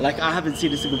does that. Like, I haven't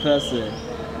seen a single person.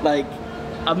 Like,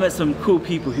 I've met some cool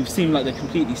people who seem like they're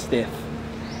completely stiff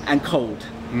and cold.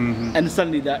 And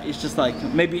suddenly that it's just like,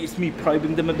 maybe it's me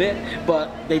probing them a bit, but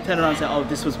they turn around and say, oh,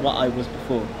 this was what I was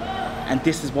before. And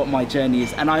this is what my journey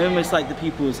is. And I almost like the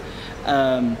people's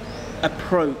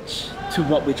approach to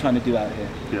what we're trying to do out here.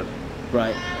 Yeah.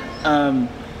 Right.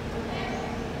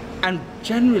 And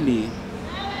generally,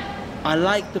 I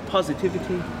like the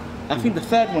positivity. I think the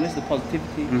third one is the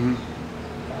positivity.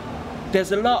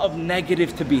 There's a lot of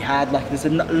negative to be had. Like, there's a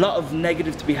lot of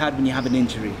negative to be had when you have an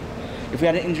injury. If we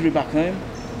had an injury back home,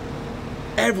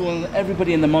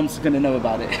 everybody in the month's gonna know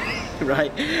about it,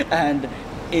 right? And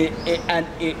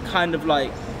it kind of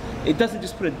like, it doesn't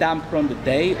just put a damper on the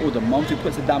day or the month, it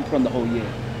puts a damper on the whole year.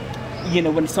 You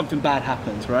know, when something bad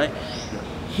happens, right?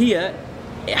 Here,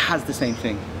 it has the same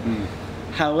thing.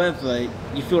 However,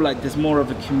 you feel like there's more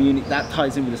of a community, that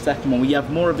ties in with the second one, where you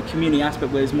have more of a community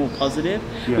aspect where it's more positive,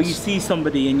 where you see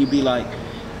somebody and you be like,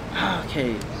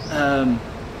 okay,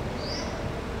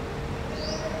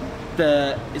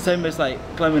 it's almost like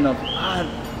glowing of,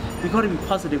 we got to be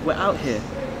positive. We're out here,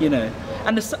 you know.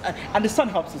 And the sun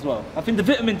helps as well. I think the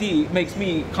vitamin D makes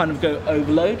me kind of go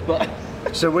overload, but.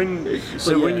 So when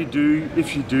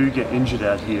if you do get injured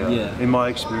out here, in my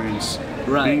experience,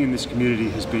 being in this community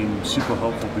has been super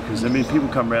helpful, because I mean people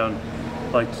come around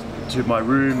like to my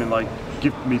room and like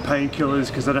give me painkillers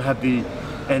because I don't have the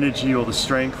energy or the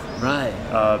strength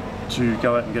to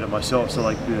go out and get it myself. So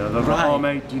like, you know, they're like, oh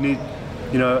mate, do you need,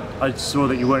 you know, I saw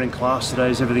that you weren't in class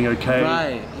today, is everything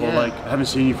okay? Or like, I haven't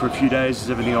seen you for a few days, is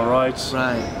everything all right?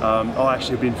 Oh,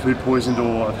 actually I've been food poisoned,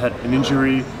 or I've had an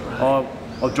injury. Oh,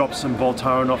 I'll drop some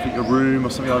Voltaren off at your room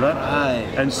or something like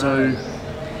that. And so,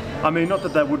 I mean, not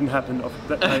that wouldn't happen.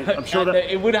 I'm sure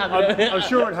that it would happen. I'm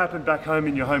sure it happened back home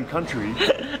in your home country.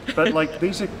 But like,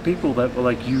 these are people that were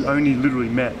like you only literally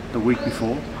met the week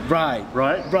before. Right.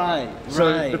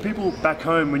 So the people back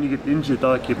home, when you get injured,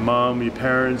 they're like your mum, your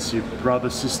parents, your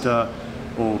brother, sister,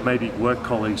 or maybe work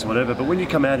colleagues, or whatever. But when you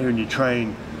come out here and you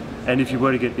train, and if you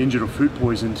were to get injured or food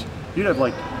poisoned, you'd have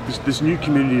like this new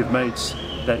community of mates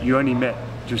that you only met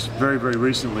just very, very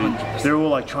recently. 100%. They're all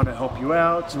like trying to help you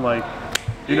out, and like,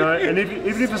 you know, and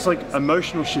even if it's like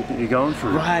emotional shit that you're going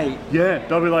through,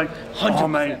 they'll be like, 100%. Oh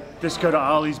mate, let's go to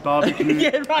Ali's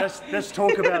barbecue. Let's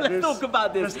talk about this. Let's talk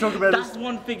about this. Let's talk about That's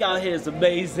one thing out here is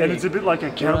amazing. And it's a bit like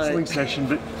a counselling session,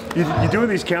 but you're doing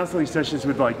these counselling sessions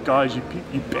with like guys you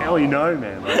barely know,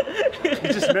 man. Like,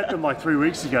 you just met them like 3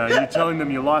 weeks ago, and you're telling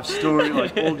them your life story,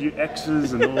 like all your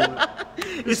exes and all that.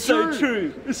 It's so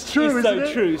true. It's true, it's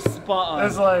so true. Spot on.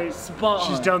 It's like,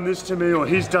 she's done this to me, or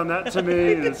he's done that to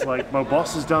me, and it's like, my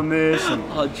boss has done this,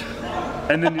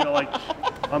 and then you're like,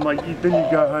 then you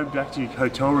go home back to your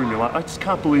hotel room, you're like, I just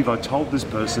can't believe I told this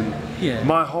person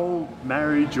my whole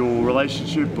marriage or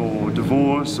relationship or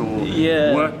divorce or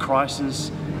work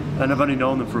crisis, and I've only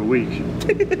known them for a week.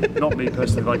 Not me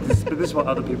personally, like this, but this is what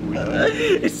other people we know.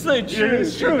 It's so true. Yeah,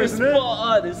 it's true, it's isn't it?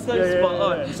 spot on. It's so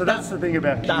spot on. So that's the thing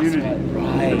about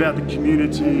community. About the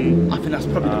community. I think that's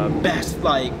probably the best,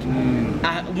 like,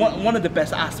 one of the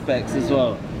best aspects as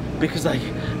well. Because like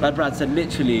Brad said,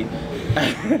 literally,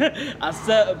 at a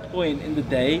certain point in the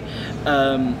day,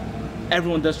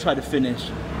 everyone does try to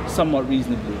finish somewhat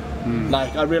reasonably.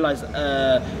 Like I realized,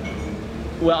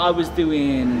 where I was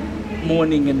doing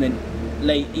morning and then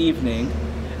late evening,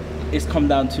 it's come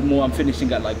down to more, I'm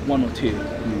finishing at like 1 or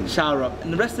 2, shower up,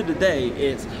 and the rest of the day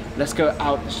it's let's go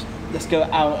out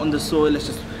on the soil, let's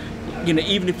just, you know,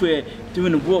 even if we're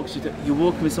doing a walk, you're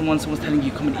walking with someone's telling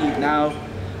you come and eat now.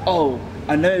 Oh,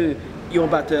 I know you're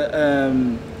about to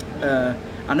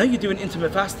I know you're doing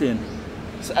intermittent fasting,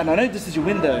 and I know this is your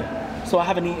window, so I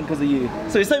haven't eaten because of you.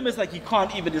 So it's almost like you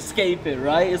can't even escape it,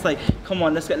 right? It's like, come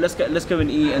on, let's go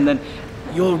and eat, and then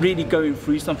you're really going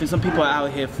through something. Some people are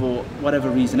out here for whatever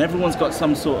reason. Everyone's got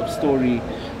some sort of story,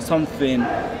 something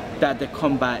that they're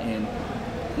combating,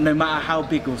 no matter how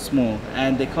big or small,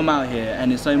 and they come out here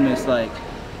and it's almost like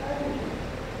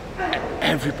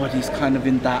everybody's kind of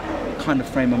in that kind of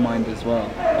frame of mind as well,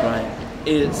 right?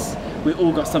 We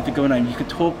all got something going on. You can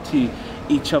talk to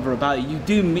each other about it. You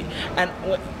do meet, and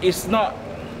it's not,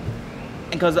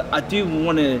 because I do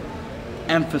want to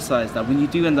emphasize that when you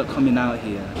do end up coming out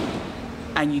here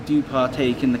and you do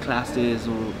partake in the classes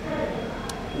or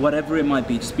whatever it might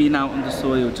be, just being out on the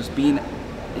soil, just being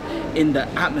in the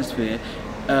atmosphere,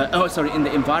 in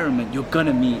the environment, you're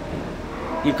gonna meet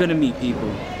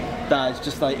people that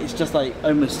it's just like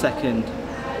almost second.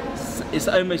 It's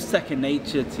almost second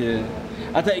nature to.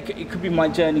 I think it could be my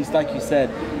journeys, like you said.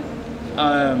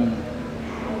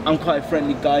 I'm quite a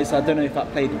friendly guy, so I don't know if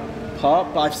that played a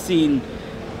part, but I've seen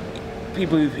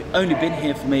people who've only been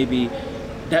here for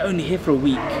they're only here for a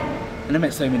week, and they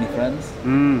met so many friends.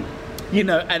 You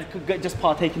know, and just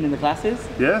partaking in the classes.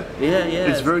 Yeah.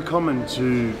 It's very common to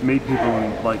meet people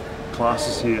in like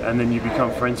classes here, and then you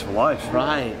become friends for life.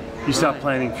 Right. You start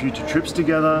planning future trips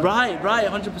together. Right,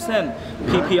 100%.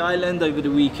 PP Island over the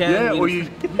weekend. Yeah, or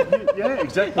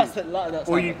exactly.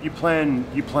 Or you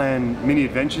plan mini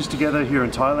adventures together here in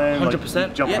Thailand. 100%.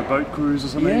 Like jump on a boat cruise or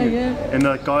something. And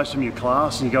the guys from your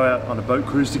class, and you go out on a boat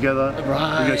cruise together.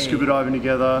 Right. You go scuba diving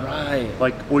together. Right.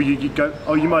 Like, or you go.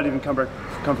 Oh, you might even come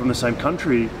from the same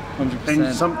country. 100%. And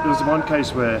there was one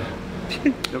case where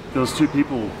there was 2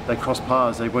 people. They crossed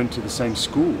paths. They went to the same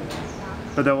school.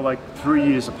 But they were like 3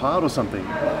 years apart or something.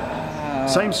 Wow.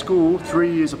 Same school,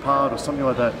 3 years apart or something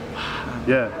like that.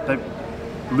 Yeah, they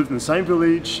lived in the same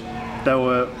village. They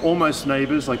were almost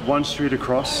neighbors, like 1 street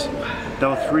across. They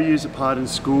were 3 years apart in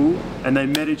school, and they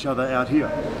met each other out here.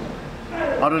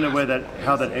 I don't know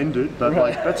how that ended, but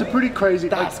like that's a pretty crazy.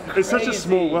 That's It's such a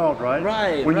small world, right?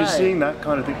 Right. When you're seeing that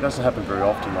kind of thing, it doesn't happen very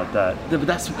often like that. But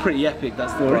that's pretty epic. That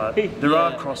story. But there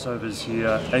are crossovers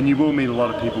here, and you will meet a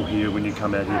lot of people here when you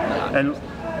come out here. And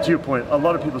to your point, a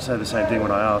lot of people say the same thing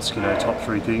when I ask, you know, top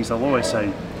 3 things. They'll always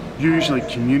say, usually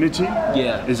community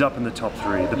is up in the top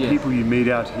 3. The people you meet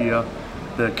out here,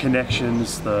 the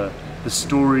connections, the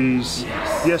stories,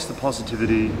 yes, the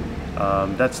positivity.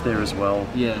 That's there as well.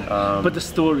 But the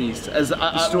stories,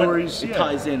 it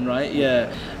ties in, right?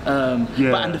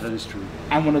 That is true.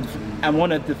 And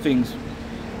one of the things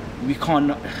we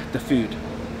can't, the food,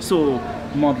 so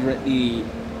moderately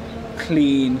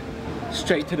clean,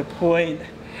 straight to the point.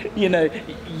 You know,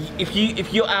 if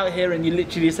you're out here and you're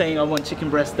literally saying I want chicken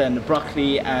breast and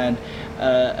broccoli and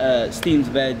steamed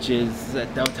veggies,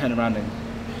 they'll turn around and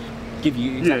give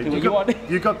you exactly what you want.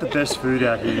 You got the best food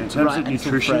out here in terms of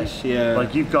nutrition. Fresh,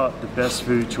 like you've got the best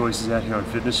food choices out here on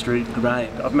Fitness Street. Right.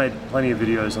 I've made plenty of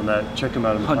videos on that. Check them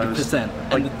out on the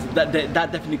 100%. Like, and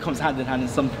that definitely comes hand in hand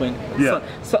at some point. Yeah.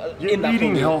 So you're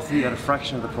eating healthy at a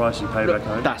fraction of the price you pay back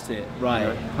home. That's it.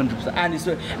 Right. 100%.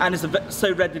 And it's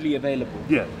so readily available.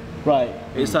 Yeah. Right.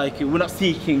 It's like we're not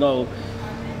seeking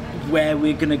where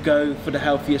we're gonna go for the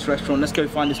healthiest restaurant. Let's go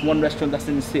find this one restaurant that's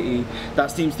in the city that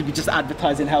seems to be just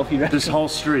advertising healthy restaurants. This whole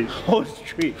street.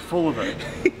 Full of it.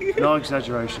 No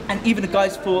exaggeration. And even the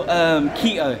guys for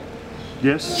keto.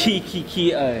 Yes. Cheeky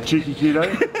keto. Cheeky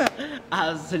keto?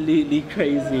 Absolutely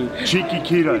crazy. Cheeky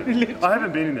keto. I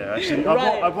haven't been in there actually.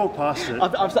 I've walked past it.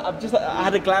 I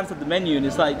had a glance at the menu and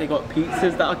it's like they got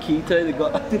pizzas that are keto. They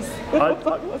got this.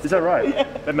 Is that right? Yeah.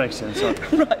 That makes sense. Right.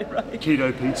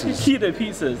 Keto pizzas. Keto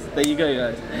pizzas. There you go,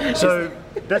 guys. So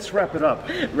let's wrap it up.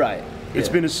 Right. It's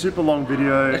been a super long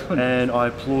video and I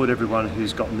applaud everyone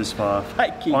who's gotten this far.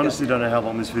 Thank you. Honestly, don't know how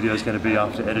long this video is going to be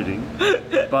after editing,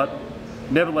 but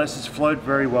nevertheless, it's flowed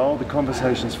very well. The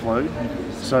conversation's flowed,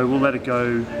 so we'll let it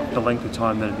go the length of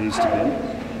time that it needs to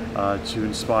be to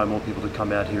inspire more people to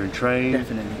come out here and train.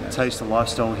 Definitely. Taste the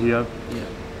lifestyle here. Yeah.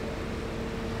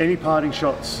 Any parting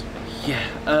shots?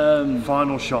 Yeah.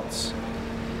 Final shots.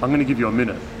 I'm going to give you a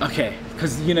minute. Okay,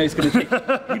 because you know it's going to take,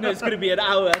 it's going to be an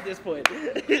hour at this point.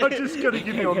 I'm just going to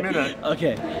give you a minute.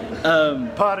 Okay.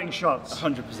 Parting shots.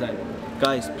 100%.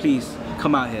 Guys, please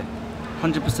come out here.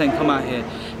 100% come out here.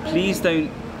 Please don't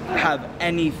have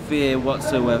any fear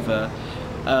whatsoever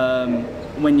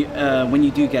when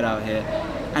you do get out here.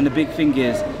 And the big thing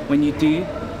is when you do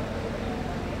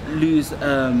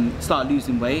start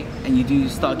losing weight, and you do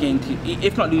start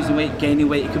if not losing weight, gaining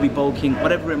weight, it could be bulking,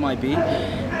 whatever it might be,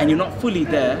 and you're not fully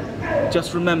there,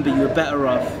 just remember you're better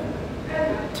off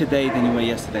today than you were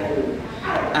yesterday.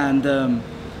 And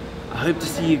I hope to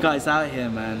see you guys out here,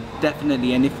 man,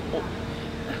 definitely.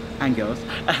 And girls.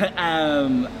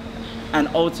 And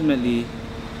ultimately,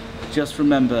 just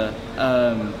remember,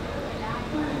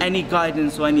 any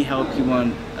guidance or any help you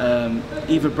want,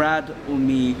 either Brad or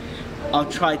me, I'll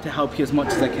try to help you as much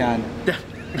as I can.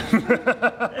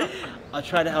 I'll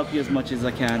try to help you as much as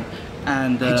I can.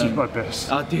 And I'll do my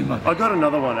best. I'll do my best. I got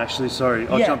another one actually, sorry.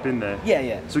 I'll jump in there.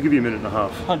 Yeah. So I'll give you a minute and a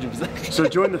half. 100%. So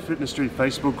join the Fitness Street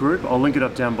Facebook group. I'll link it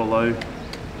up down below.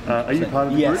 Are you part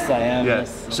of the group? Yes, I am. Yeah.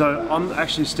 Yes. So I'm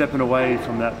actually stepping away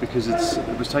from that because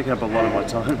it was taking up a lot of my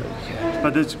time.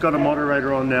 But it's got a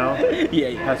moderator on now.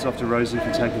 Yeah. Hats off to Rosie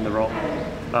for taking the role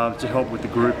to help with the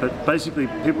group. But basically,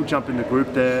 people jump in the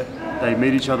group there. They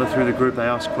meet each other through the group. They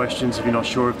ask questions if you're not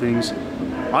sure of things.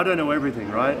 I don't know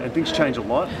everything, right? And things change a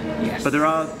lot. Yes. But there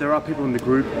are people in the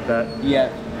group that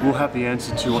will have the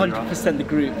answer to what you're asking. 100% the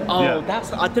group. Oh,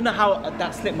 I don't know how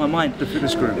that slipped my mind. The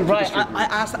fitness group. Right. I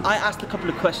asked a couple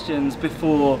of questions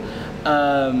before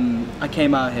I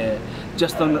came out here,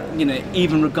 just on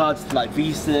even regards to like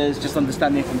visas, just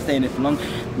understanding if I'm staying here for long.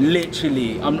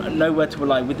 Literally, I'm nowhere to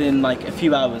rely. Within like a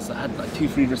few hours, I had like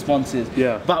 2-3 responses.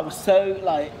 Yeah. But it was so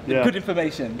like good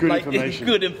information. Good like, information.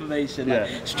 Good information. Yeah.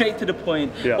 Like, straight to the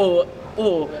point. Yeah.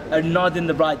 Or a nod in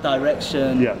the right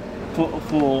direction. Yeah.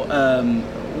 For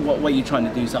what you're trying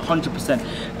to do. So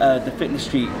 100% the Fitness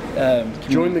Street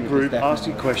community. Join the group, ask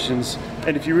your questions,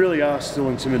 and if you really are still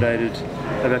intimidated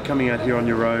about coming out here on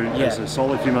your own as a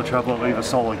solo female traveller or even a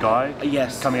solo guy,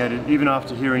 coming out, even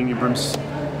after hearing Ibrahim's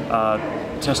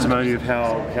testimony of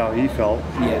how he felt,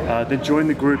 then join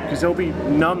the group, because there'll be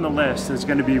there's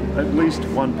going to be at least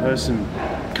one person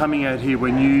coming out here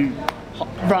when you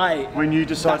when you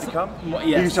decide to come.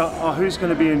 You decide, who's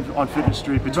going to be on Fitness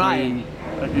Street between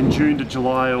in June to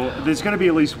July, or there's going to be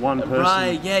at least one person.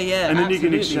 Right, yeah, and then absolutely. you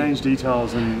can exchange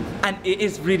details and it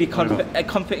is really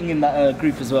comforting in that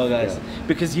group as well, guys,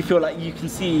 because you feel like you can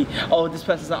see, oh, this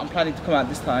person's like, I'm planning to come out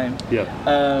this time.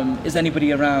 Is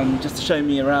anybody around just to show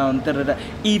me around? Da, da, da.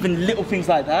 Even little things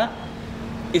like that,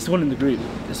 it's all in the group.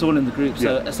 It's all in the group.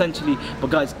 So essentially, but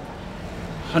guys,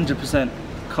 100%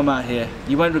 come out here.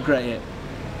 You won't regret it.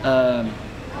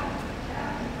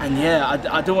 And yeah,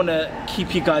 I don't want to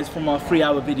keep you guys from our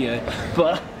 3-hour video,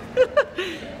 but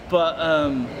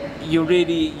you're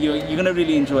gonna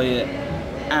really enjoy it,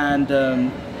 and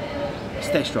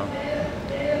stay strong.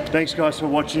 Thanks guys for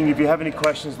watching. If you have any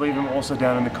questions, leave them also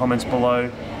down in the comments below.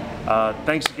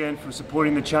 Thanks again for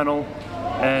supporting the channel,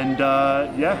 and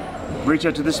yeah, reach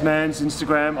out to this man's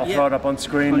Instagram. I'll throw it up on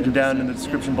screen and down in the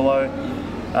description below.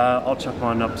 I'll chuck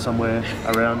mine up somewhere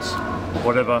around,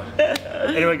 whatever.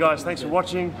 Anyway guys, thanks for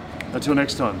watching. Until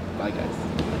next time. Bye guys.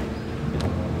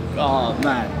 Oh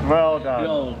man. Well done.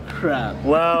 Oh crap.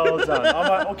 Well done.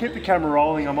 I'll keep the camera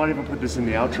rolling. I might even put this in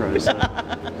the outro. So.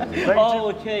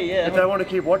 Okay, yeah. If they want to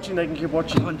keep watching, they can keep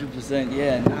watching. 100%,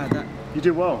 yeah. Nah, you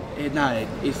did well.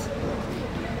 It's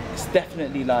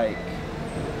definitely like,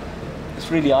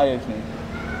 it's really eye-opening.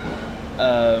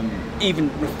 Even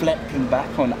reflecting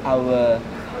back on our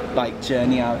like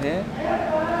journey out here.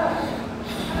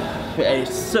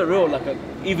 It's surreal, like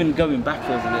even going back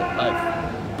feels a bit like,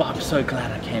 but I'm so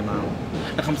glad I came out.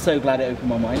 Like I'm so glad it opened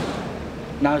my mind.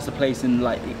 Now it's a place in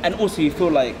like, and also you feel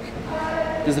like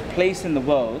there's a place in the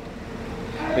world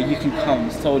where you can come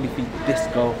solely for this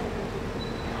goal.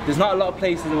 There's not a lot of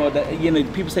places in the world that, you know,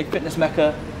 people say fitness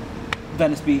mecca,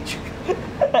 Venice Beach,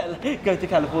 go to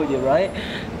California, right?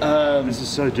 This is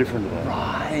so different to that.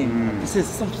 Right. This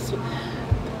is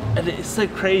and it's so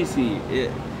crazy.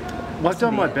 I've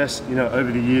done my best, you know,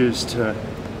 over the years to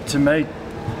make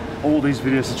all these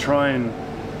videos to try and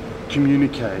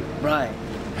communicate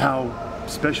how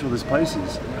special this place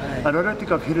is. And I don't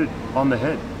think I've hit it on the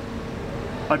head.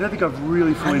 I don't think I've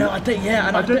really fully. I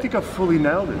don't think I've fully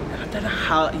nailed it. I don't know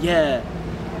how. Yeah,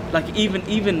 like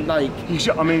even like.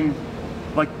 I mean,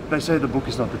 like they say, the book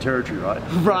is not the territory, right?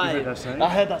 Right. I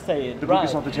heard that saying. The book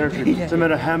is not the territory. No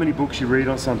matter how many books you read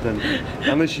on something,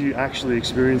 unless you actually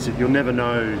experience it, you'll never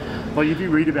know. Like if you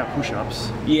read about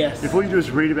push-ups, if all you do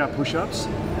is read about push-ups,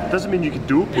 doesn't mean you can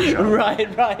do a push-up. Right.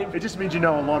 It just means you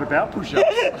know a lot about push-ups.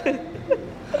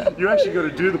 You actually got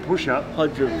to do the push-up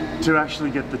to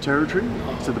actually get the territory.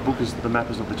 So the map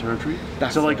is not the territory.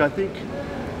 So like I think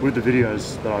with the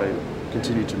videos that I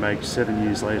continue to make 7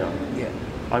 years later,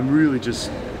 I'm really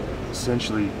just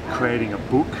essentially creating a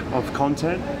book of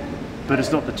content, but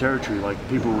it's not the territory. Like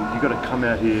people, you got to come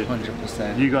out here.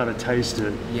 100%. You got to taste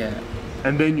it. Yeah. Right.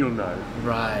 And then you're like,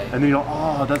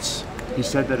 oh, he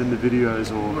said that in the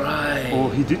videos,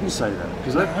 or he didn't say that,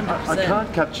 because I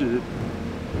can't capture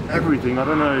everything. I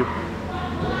don't know.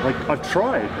 Like I've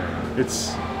tried.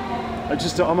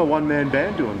 I'm a one-man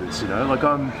band doing this, you know. Like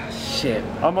I'm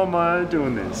on my own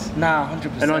doing this. Nah,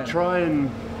 100%. And I try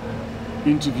and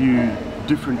interview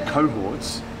different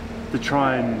cohorts to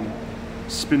try and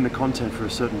spin the content for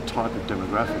a certain type of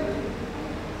demographic.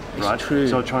 Right? True.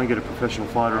 So I'll try and get a professional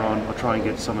fighter on, I'll try and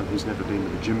get someone who's never been to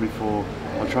the gym before,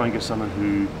 I'll try and get someone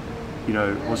who, you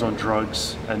know, was on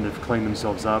drugs and they've cleaned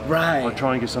themselves up. Right. I'll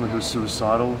try and get someone who's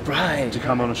suicidal to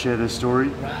come on and share their story.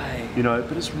 Right. You know,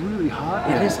 but it's really hard.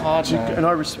 It is hard, man. And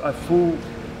I full...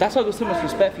 That's why I've got so much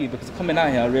respect for you, because coming out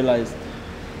here I realised,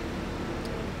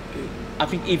 I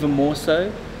think even more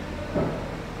so,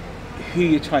 who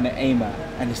you're trying to aim at,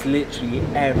 and it's literally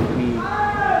every...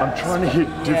 I'm trying to hit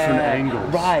different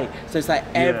angles. Right, so it's like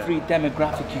every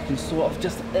demographic you can sort of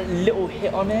just a little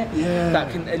hit on it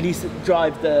that can at least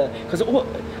drive the... Because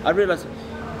I realised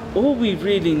all we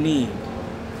really need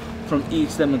from each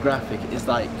demographic is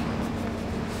like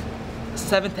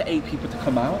 7 to 8 people to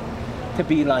come out to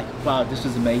be like, wow, this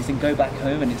was amazing, go back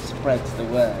home and it spreads the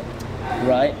word,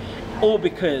 right? Or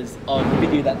because of the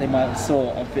video that they might have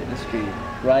saw on Fitness Street,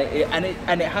 right? It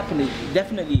happened. It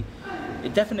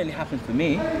definitely happened for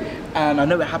me, and I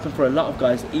know it happened for a lot of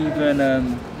guys. Even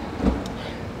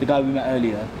the guy we met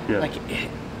earlier, like it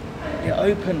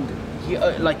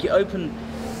opened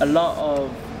a lot of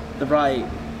the right.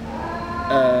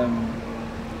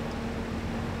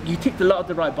 You ticked a lot of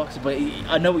the right boxes, but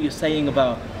I know what you're saying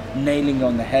about nailing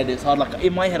on the head. It's hard. Like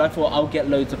in my head, I thought I'll get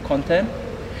loads of content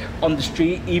on the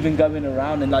street, even going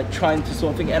around and like trying to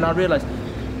sort of think, and I realized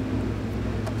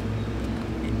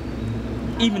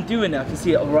even doing it, I can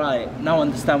see it. All right, now I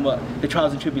understand what the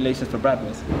trials and tribulations for Brad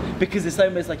was, because it's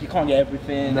almost like you can't get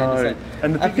everything. No,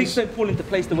 and things don't fall into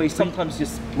place the way sometimes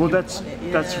just. Well, that's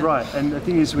right. And the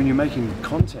thing is, when you're making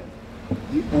content,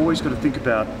 you always got to think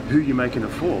about who you're making it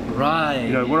for. Right.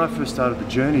 You know, when I first started the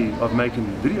journey of making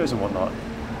videos and whatnot,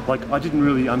 like I didn't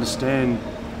really understand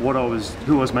who I was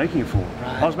making it for.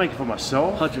 Right. I was making it for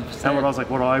myself. 100%. And what I was like,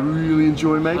 what I really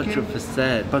enjoy making.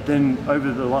 100%. But then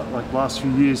over the last few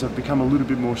years, I've become a little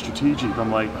bit more strategic.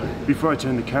 I'm like, before I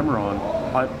turn the camera on,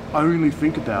 I only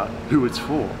think about who it's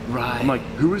for. Right. I'm like,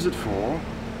 who is it for?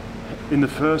 In the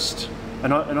first,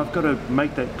 and I've got to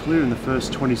make that clear in the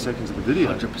first 20 seconds of the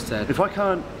video. 100%.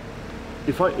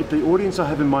 If the audience I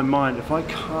have in my mind, if I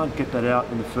can't get that out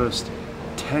in the first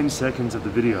 10 seconds of the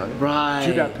video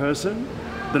to that person,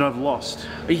 then I've lost.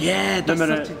 Yeah, that's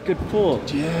such a good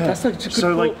thought. Yeah, that's such a good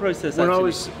thought process. When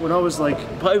actually. I was like,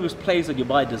 but it always plays on your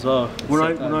mind as well. When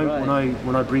I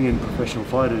bring in professional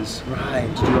fighters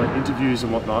to do like interviews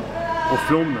and whatnot, or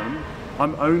film them,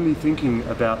 I'm only thinking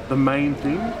about the main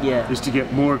thing is to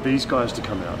get more of these guys to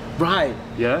come out. Right.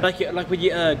 Yeah. Like when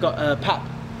you got Pap.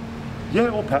 Yeah,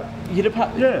 or Pap. You know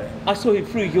Pap? Yeah. I saw him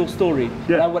through your story.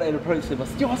 Yeah. And I went and approached him. I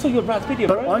said, yo, I saw your Brad's video,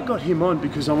 but bro. I got him on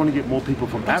because I want to get more people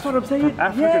from Africa to come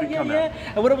out.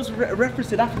 And when I was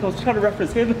referencing Africa, I was trying to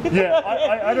reference him. Yeah,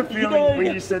 I had a feeling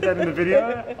when you said that in the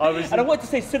video, I was... And I wanted to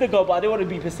say Senegal, but I didn't want to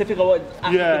be specific. I wanted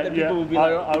Africa that people would be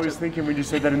like... I was thinking when you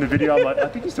said that in the video, I'm like, I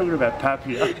think he's talking about Pap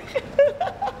here.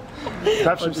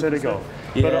 Pap's from Senegal.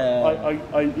 Yeah. But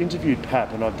I interviewed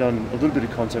Pap and I've done a little bit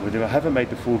of content with him. I haven't made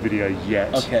the full video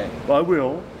yet. Okay. I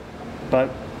will, but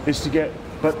it's to get...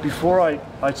 But before I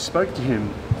spoke to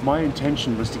him, my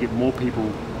intention was to get more people,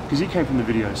 because he came from the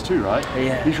videos too, right?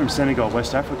 Yeah. He's from Senegal,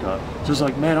 West Africa. So it's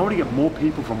like, man, I want to get more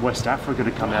people from West Africa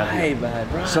to come out here.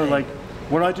 Right. So like,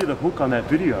 when I do the hook on that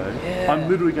video, I'm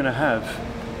literally going to have,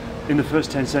 in the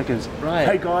first 10 seconds,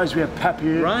 hey guys, we have Pap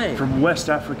here from West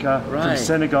Africa, from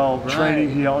Senegal,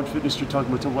 training here on Fitness Street,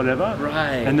 talking about whatever.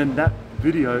 And then that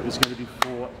video is going to be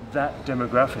for that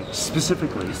demographic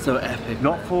specifically. It's so epic.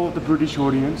 Not for the British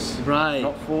audience. Right.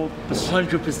 Not for the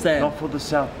 100%. Not for the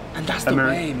South. And that's the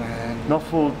way, man. Not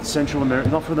for Central America.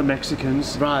 Not for the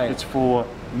Mexicans. Right. It's for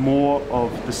more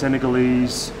of the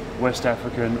Senegalese, West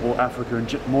African, or Africa,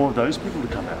 and more of those people to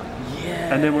come out.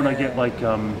 Yeah. And then when I get like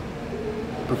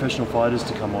professional fighters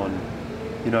to come on,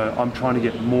 you know, I'm trying to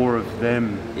get more of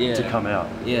them to come out.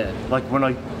 Yeah. Like when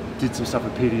I did some stuff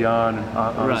with PDR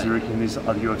and Zurich and these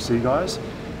other UFC guys,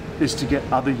 is to get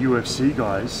other UFC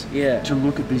guys to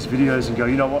look at these videos and go,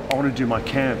 you know what, I want to do my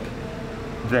camp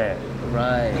there.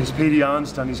 Right. Because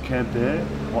PDR's done his camp there,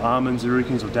 or Armin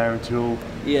Zurikins, or Darren Till,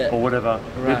 or whatever.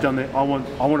 They've done that. I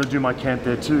want to do my camp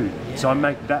there too. Yeah. So I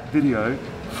make that video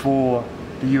for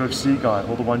the UFC guy,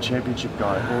 or the One Championship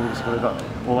guy, or whatever.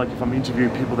 Or like if I'm interviewing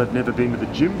people that've never been to the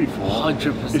gym before,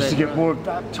 100%. is to get more of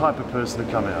that type of person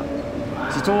to come out.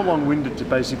 So it's all long-winded to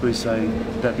basically say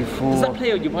that before... Does that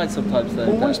play on your mind sometimes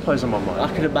though? Always plays on my mind. I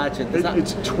can imagine.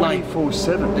 It's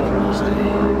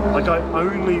 24/7. Like I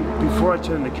only, before I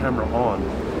turn the camera on,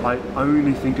 I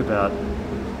only think about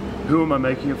who am I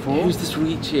making it for? Who's this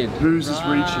reaching? Who's this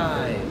reaching?